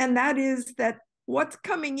 and that is that what's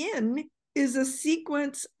coming in is a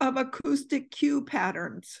sequence of acoustic cue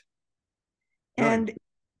patterns. Right. And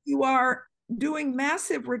you are doing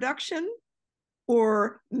massive reduction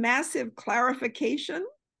or massive clarification.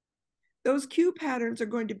 Those cue patterns are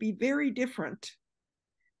going to be very different,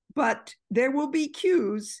 but there will be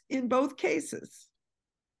cues in both cases.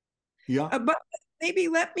 Yeah. But maybe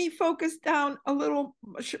let me focus down a little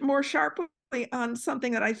more sharply on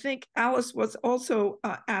something that I think Alice was also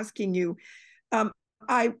asking you.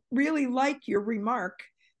 I really like your remark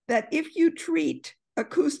that if you treat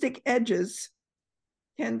acoustic edges,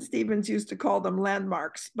 Ken Stevens used to call them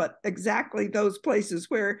landmarks, but exactly those places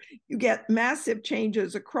where you get massive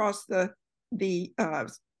changes across the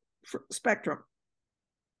spectrum.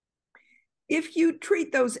 If you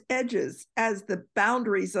treat those edges as the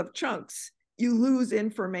boundaries of chunks, you lose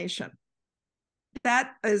information.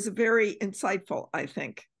 That is very insightful, I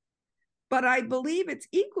think. But I believe it's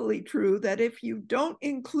equally true that if you don't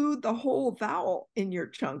include the whole vowel in your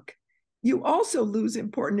chunk, you also lose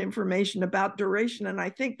important information about duration. And I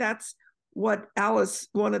think that's what Alice,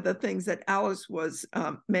 one of the things that Alice was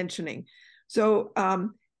mentioning. So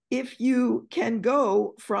if you can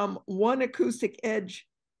go from one acoustic edge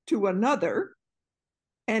to another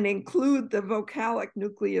and include the vocalic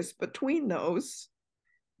nucleus between those,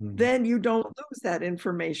 then you don't lose that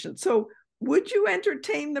information. So would you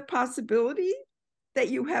entertain the possibility that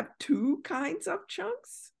you have two kinds of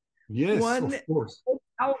chunks? Yes, one of course.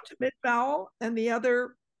 Vowel to mid-vowel and the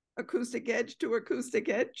other acoustic edge to acoustic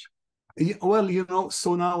edge? Yeah, well, you know,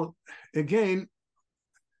 so now, again,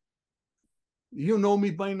 you know me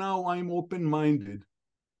by now, I'm open-minded,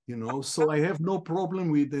 you know, so I have no problem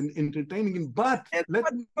with entertaining it, but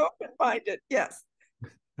let me... Open-minded, yes.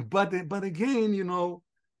 But again, you know,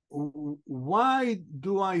 why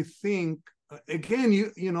do I think, again,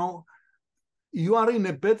 you know, you are in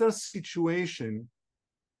a better situation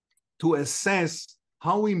to assess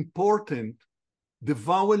how important the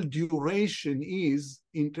vowel duration is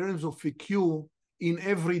in terms of a cue in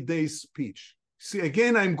everyday speech. See,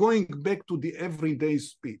 again, I'm going back to the everyday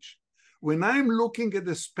speech. When I'm looking at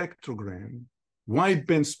the spectrogram,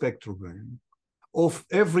 wideband spectrogram of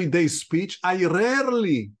everyday speech, I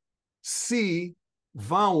rarely see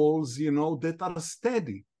vowels, you know, that are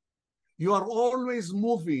steady. You are always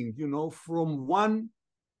moving, you know, from one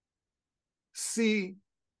C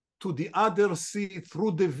to the other C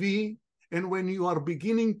through the V. And when you are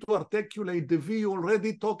beginning to articulate the V, you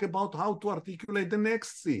already talk about how to articulate the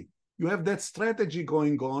next C. You have that strategy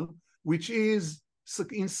going on, which is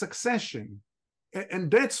in succession.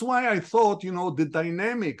 And that's why I thought, you know, the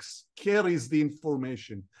dynamics carries the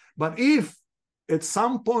information. But if at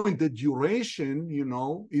some point the duration, you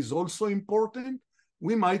know, is also important,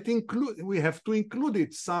 we might include, we have to include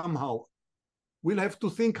it somehow. We'll have to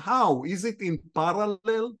think how. Is it in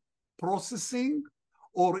parallel processing,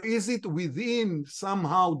 or is it within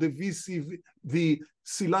somehow the VCV, the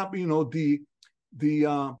syllab, you know, the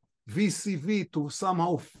VCV to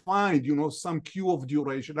somehow find, you know, some cue of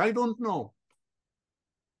duration? I don't know.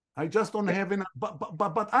 I just don't have enough.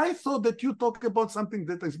 But I thought that you talk about something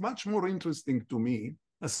that is much more interesting to me.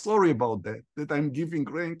 Sorry about that I'm giving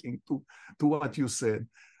ranking to what you said.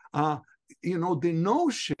 You know, the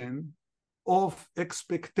notion of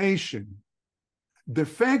expectation, the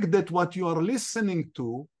fact that what you are listening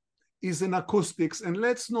to is in acoustics, and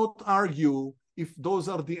let's not argue if those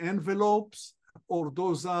are the envelopes or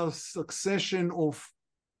those are succession of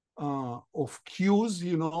cues,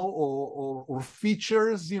 you know, or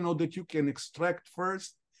features, you know, that you can extract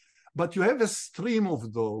first, but you have a stream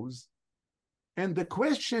of those. And the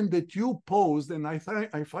question that you posed, and I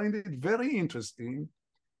find it very interesting,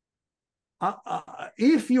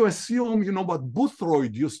 if you assume, you know, what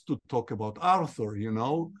Boothroyd used to talk about, Arthur, you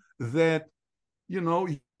know, that, you know,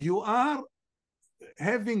 you are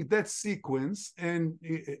having that sequence, and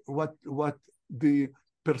what the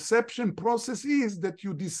perception process is that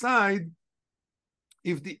you decide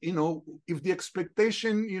if the, you know, if the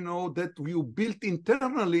expectation, you know, that you built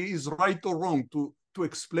internally is right or wrong to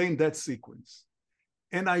explain that sequence.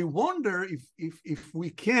 And I wonder if we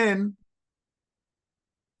can,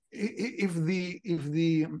 if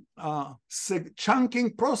the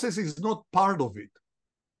chunking process is not part of it,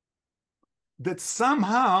 that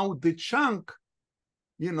somehow the chunk,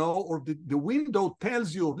 you know, or the window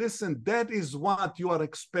tells you, listen, that is what you are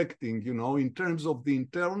expecting, you know, in terms of the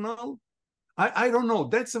internal. I don't know.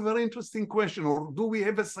 That's a very interesting question. Or do we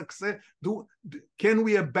have a success? Can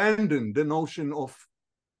we abandon the notion of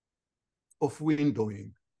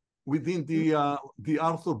windowing within the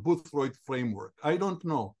Arthur Boothroyd framework? I don't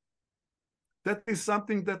know. That is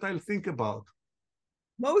something that I'll think about.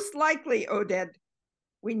 Most likely, Oded,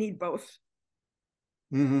 we need both.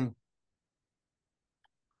 Mm-hmm.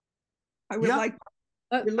 I would like.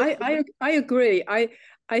 I agree.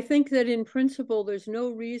 I think that in principle, there's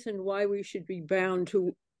no reason why we should be bound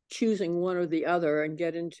to choosing one or the other and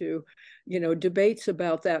get into, you know, debates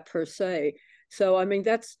about that per se. So, I mean,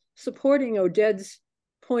 that's supporting Oded's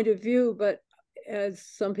point of view, but as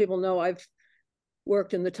some people know, I've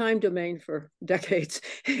worked in the time domain for decades,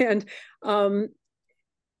 and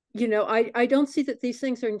you know, I don't see that these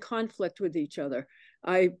things are in conflict with each other.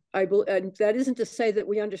 And that isn't to say that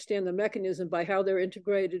we understand the mechanism by how they're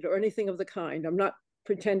integrated or anything of the kind. I'm not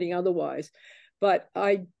pretending otherwise, but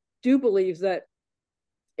I do believe that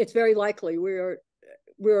it's very likely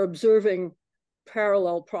we're observing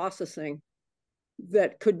parallel processing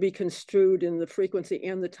that could be construed in the frequency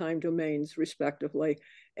and the time domains respectively,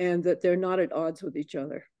 and that they're not at odds with each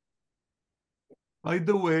other. By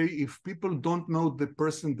the way, if people don't know the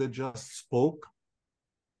person that just spoke,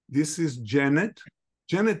 this is Janet.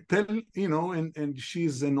 Janet, you know, and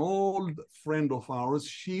she's an old friend of ours.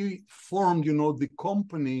 She formed, you know, the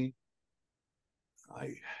company,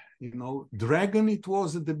 you know, Dragon it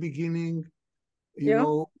was at the beginning, you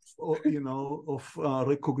know, of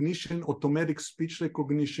recognition, automatic speech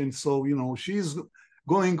recognition. So, you know, she's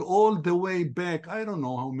going all the way back. I don't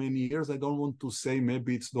know how many years. I don't want to say,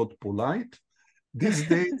 maybe it's not polite. These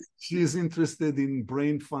days, she is interested in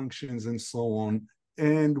brain functions and so on,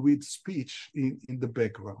 and with speech in the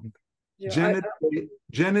background. Yeah,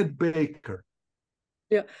 Janet Baker.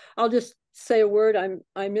 Yeah, I'll just say a word.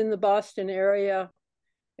 I'm in the Boston area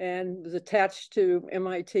and was attached to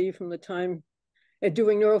MIT from the time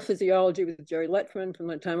doing neurophysiology with Jerry Letfman from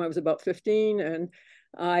the time I was about 15, and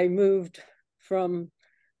I moved from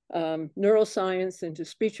neuroscience into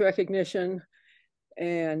speech recognition,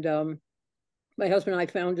 and my husband and I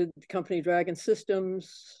founded the company Dragon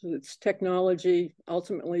Systems. Its technology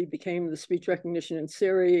ultimately became the speech recognition in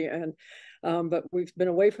Siri, and but we've been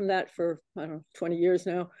away from that for, I don't know, 20 years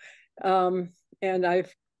now. And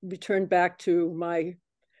I've returned back to my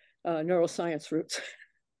neuroscience roots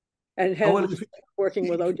and working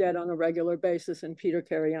with Oded on a regular basis and Peter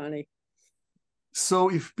Cariani. So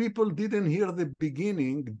if people didn't hear the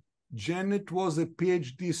beginning, Janet was a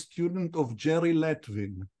PhD student of Jerry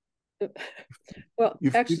Letwin. Well,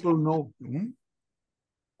 if actually, people know.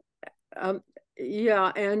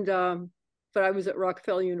 Yeah, and but I was at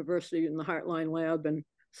Rockefeller University in the Heartline Lab and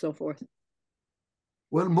so forth.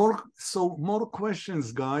 Well, more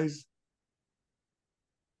questions, guys.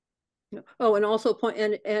 Oh, and also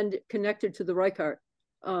and connected to the Reichardt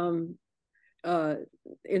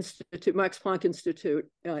Institute, Max Planck Institute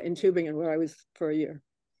in Tübingen, where I was for a year.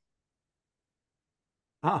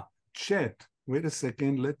 Chat. Wait a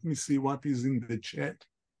second. Let me see what is in the chat.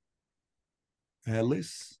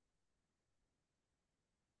 Alice?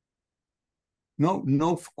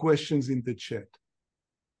 No questions in the chat.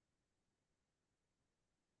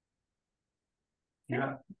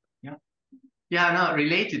 Yeah, no,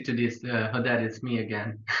 related to this, Oded, it's me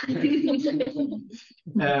again.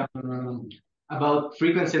 About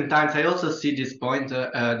frequency and times, I also see this point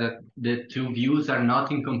that the two views are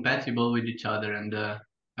not incompatible with each other, and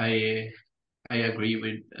I agree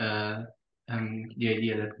with the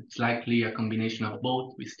idea that it's likely a combination of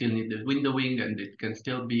both. We still need the windowing, and it can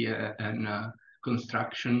still be a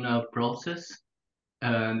construction process,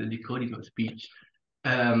 the decoding of speech.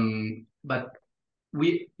 But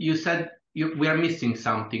you said we are missing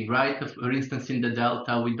something, right? For instance, in the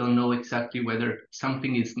delta, we don't know exactly whether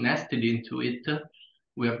something is nested into it.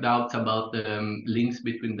 We have doubts about the links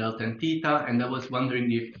between delta and theta, and I was wondering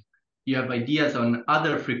if you have ideas on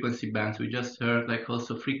other frequency bands. We just heard like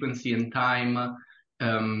also frequency and time,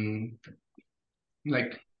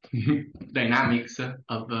 like dynamics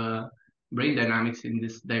of brain dynamics in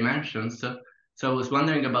these dimensions. So I was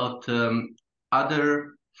wondering about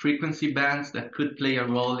other frequency bands that could play a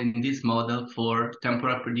role in this model for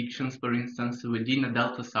temporal predictions, for instance, within a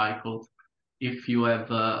delta cycle, if you have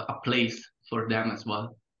a place for them as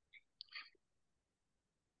well.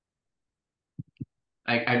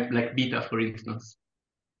 Like beta, for instance.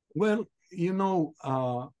 Well, you know,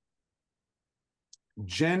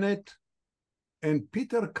 Janet and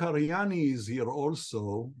Peter Cariani is here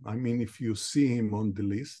also. I mean, if you see him on the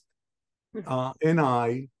list, and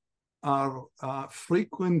I are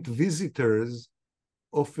frequent visitors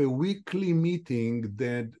of a weekly meeting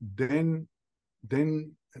that Dan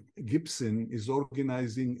Gibson is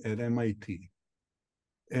organizing at MIT.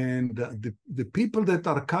 And the people that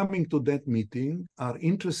are coming to that meeting are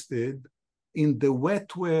interested in the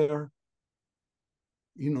wetware,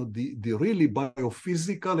 you know, the really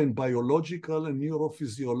biophysical and biological and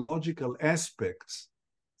neurophysiological aspects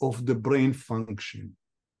of the brain function.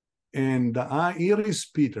 And here is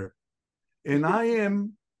Peter. And I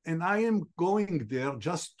am going there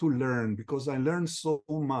just to learn, because I learned so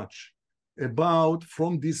much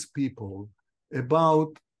from these people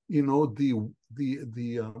about, you know, the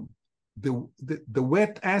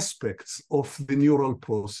wet aspects of the neural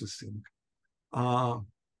processing.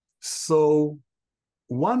 So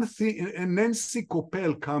one thing, and Nancy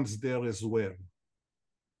Coppell comes there as well.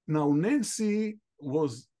 Now, Nancy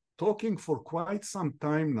was talking for quite some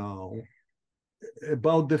time now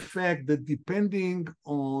about the fact that depending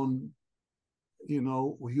on, you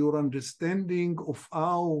know, your understanding of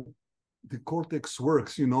how the cortex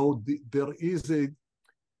works, you know, there is an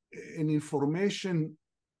information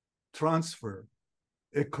transfer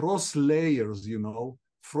across layers, you know,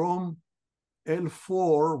 from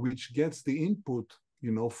L4, which gets the input,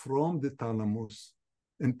 you know, from the thalamus,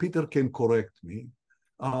 and Peter can correct me,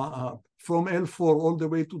 from L4 all the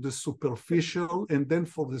way to the superficial, and then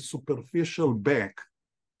for the superficial back.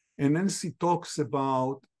 And then she talks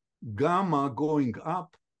about gamma going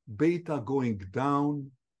up, beta going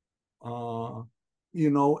down, you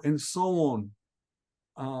know, and so on.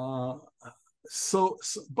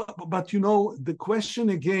 But you know, the question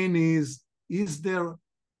again is there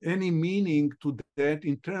any meaning to that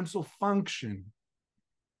in terms of function?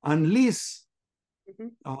 Unless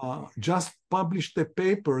just published a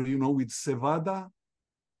paper, you know, with Cevada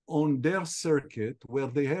on their circuit where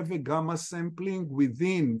they have a gamma sampling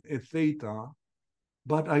within a theta.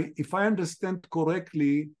 But if I understand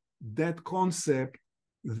correctly, that concept,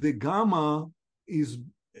 the gamma is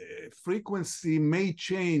frequency may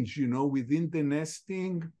change, you know, within the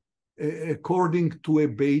nesting according to a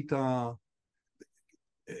beta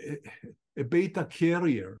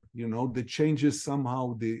carrier, you know, that changes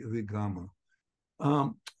somehow the gamma.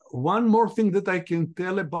 One more thing that I can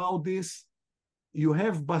tell about this, you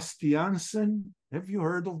have Bastiansen. Have you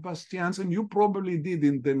heard of Bastiansen? You probably did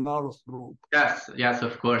in the Lars group. Yes,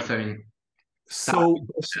 of course. I mean, so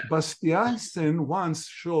Bastiansen once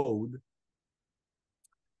showed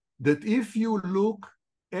that if you look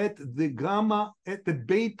at the gamma, at the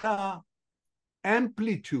beta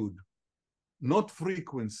amplitude, not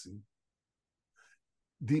frequency,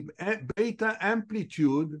 the beta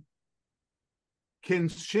amplitude can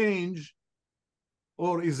change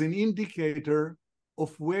or is an indicator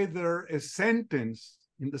of whether a sentence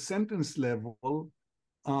in the sentence level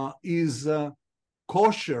is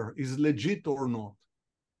kosher, is legit or not.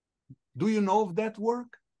 Do you know of that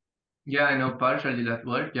work? Yeah, I know partially that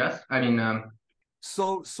work, yes. I mean...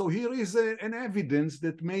 So here is an evidence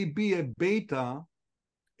that may be a beta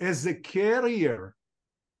as a carrier.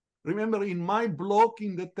 Remember, in my block,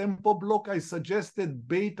 in the tempo block, I suggested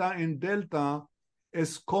beta and delta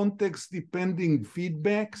as context-depending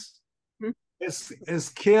feedbacks, as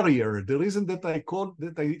carrier. The reason that I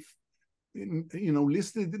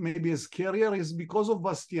listed maybe as carrier is because of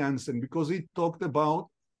Bastiansen, because he talked about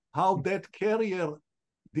how that carrier,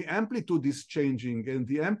 the amplitude is changing, and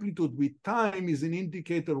the amplitude with time is an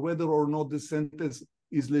indicator whether or not the sentence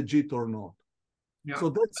is legit or not. Yeah. So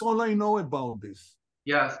that's all I know about this.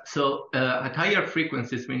 Yes. So at higher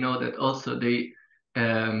frequencies, we know that also they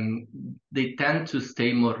tend to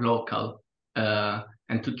stay more local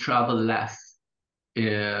and to travel less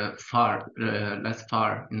far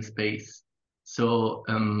in space. So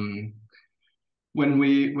when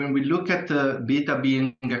we look at beta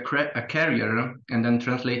being a carrier and then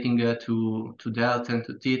translating to delta and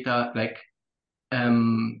to theta, like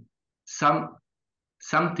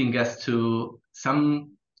something has to,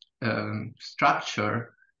 some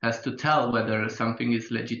structure has to tell whether something is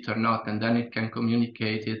legit or not, and then it can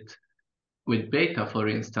communicate it with beta, for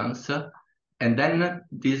instance, and then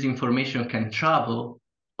this information can travel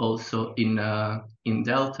also in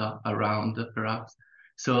delta around perhaps.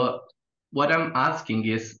 So what I'm asking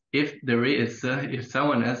is if there is, if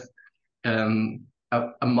someone has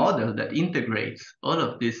a model that integrates all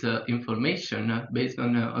of this information based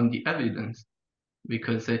on the evidence,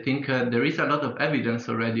 because I think there is a lot of evidence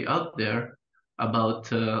already out there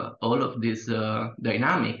about all of these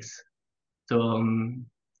dynamics. So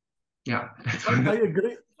yeah.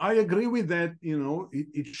 I agree with that. You know,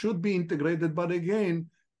 it should be integrated, but again,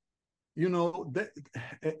 you know, that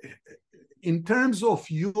in terms of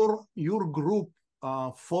your group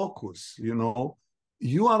focus, you know,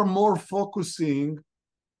 you are more focusing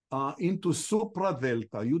into supra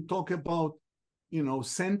delta. You talk about, you know,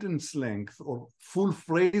 sentence length or full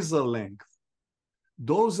phrasal length.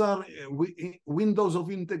 Those are windows of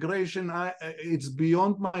integration. It's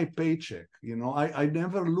beyond my paycheck. You know, I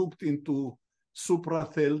never looked into supra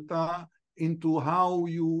delta, into how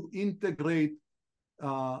you integrate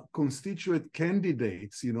constituent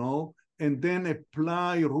candidates, you know, and then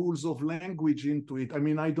apply rules of language into it. I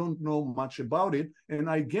mean, I don't know much about it. And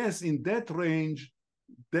I guess in that range,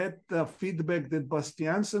 that feedback that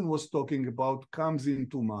Bastiansen was talking about comes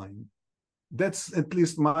into mind. That's at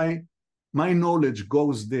least my knowledge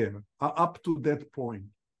goes there, up to that point.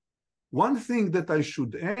 One thing that I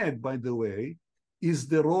should add, by the way, is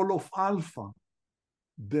the role of alpha.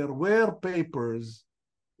 There were papers,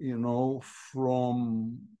 you know,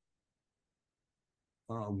 from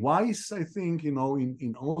Weiss, I think, you know,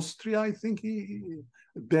 in Austria, I think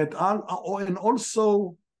and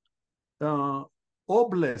also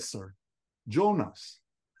Oblesser, Jonas,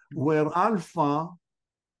 where alpha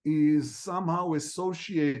is somehow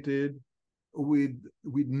associated with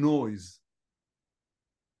noise.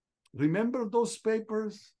 Remember those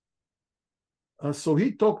papers? So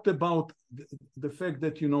he talked about the fact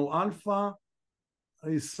that, you know, alpha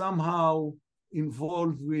is somehow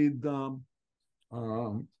involved with,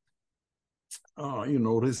 you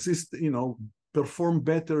know, perform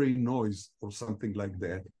better in noise or something like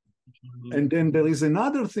that. And then there is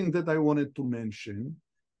another thing that I wanted to mention,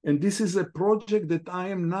 and this is a project that I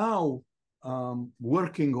am now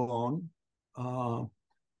working on,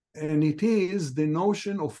 and it is the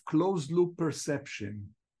notion of closed loop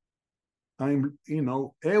perception. You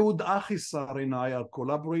know, Ehud Achisar and I are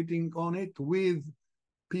collaborating on it with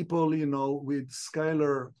people, you know, with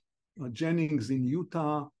Skylar Jennings in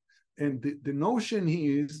Utah. And the notion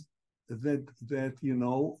is that you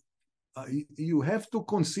know, you have to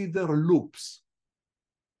consider loops,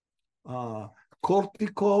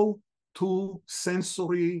 cortical to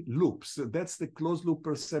sensory loops. So that's the closed loop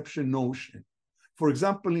perception notion. For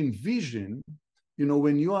example, in vision, you know,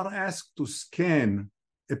 when you are asked to scan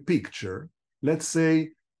a picture, let's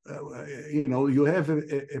say, you know, you have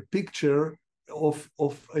a picture of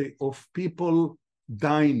people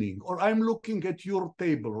dining, or I'm looking at your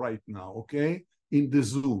table right now, okay, in the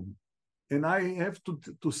Zoom, and I have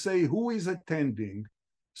to say who is attending.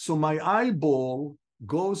 So my eyeball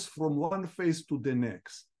goes from one face to the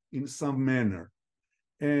next in some manner.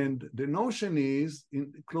 And the notion is,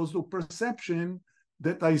 in closed loop perception,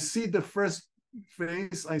 that I see the first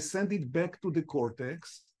face, I send it back to the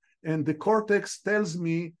cortex, and the cortex tells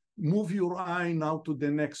me, move your eye now to the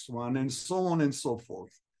next one, and so on and so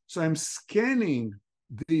forth. So I'm scanning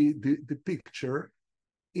the picture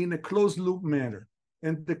in a closed loop manner.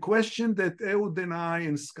 And the question that Ehud and I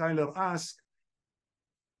and Skylar ask,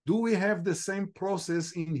 do we have the same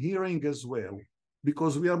process in hearing as well?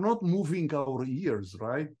 Because we are not moving our ears,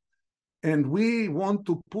 right? And we want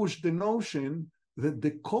to push the notion that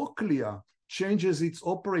the cochlea changes its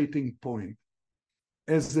operating point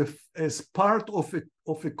as part of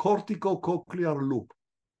a cortical cochlear loop.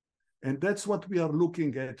 And that's what we are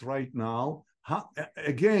looking at right now.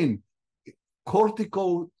 Again,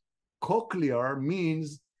 cortical cochlear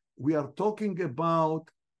means we are talking about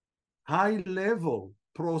high-level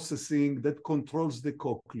processing that controls the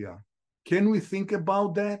cochlea. Can we think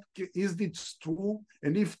about that? Is it true?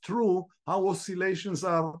 And if true, how oscillations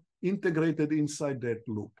are integrated inside that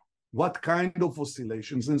loop? What kind of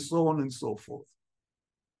oscillations, and so on and so forth.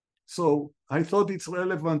 So I thought it's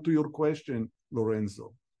relevant to your question,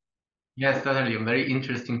 Lorenzo. Yes, totally. Very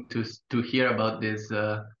interesting to hear about this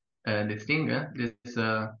this thing. This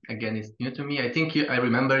again is new to me. I think I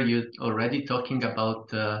remember you already talking about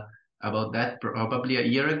that probably a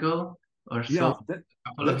year ago or so. Yeah,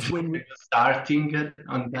 that's when we starting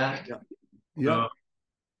on that. Yeah. Yeah. So,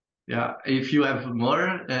 yeah. If you have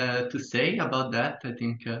more to say about that, I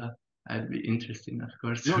think I'd be interested, of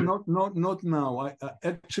course. No, not now. I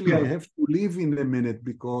actually I have to leave in a minute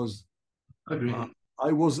because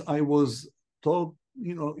I was told,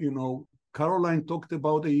 you know, Caroline talked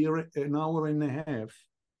about an hour and a half,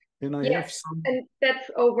 and I have some. And that's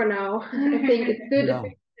over now. I think it's good if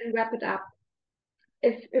we can wrap it up.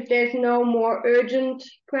 If there's no more urgent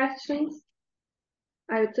questions,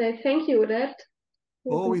 I would say thank you, Oded.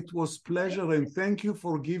 Oh, it was pleasure, and thank you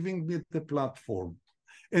for giving me the platform.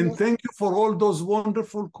 And thank you for all those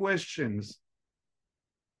wonderful questions.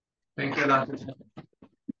 Thank you a lot.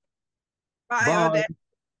 Bye, Bye. Oded.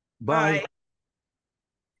 Bye.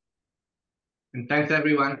 And thanks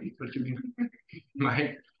everyone for tuning in.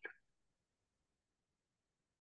 Bye.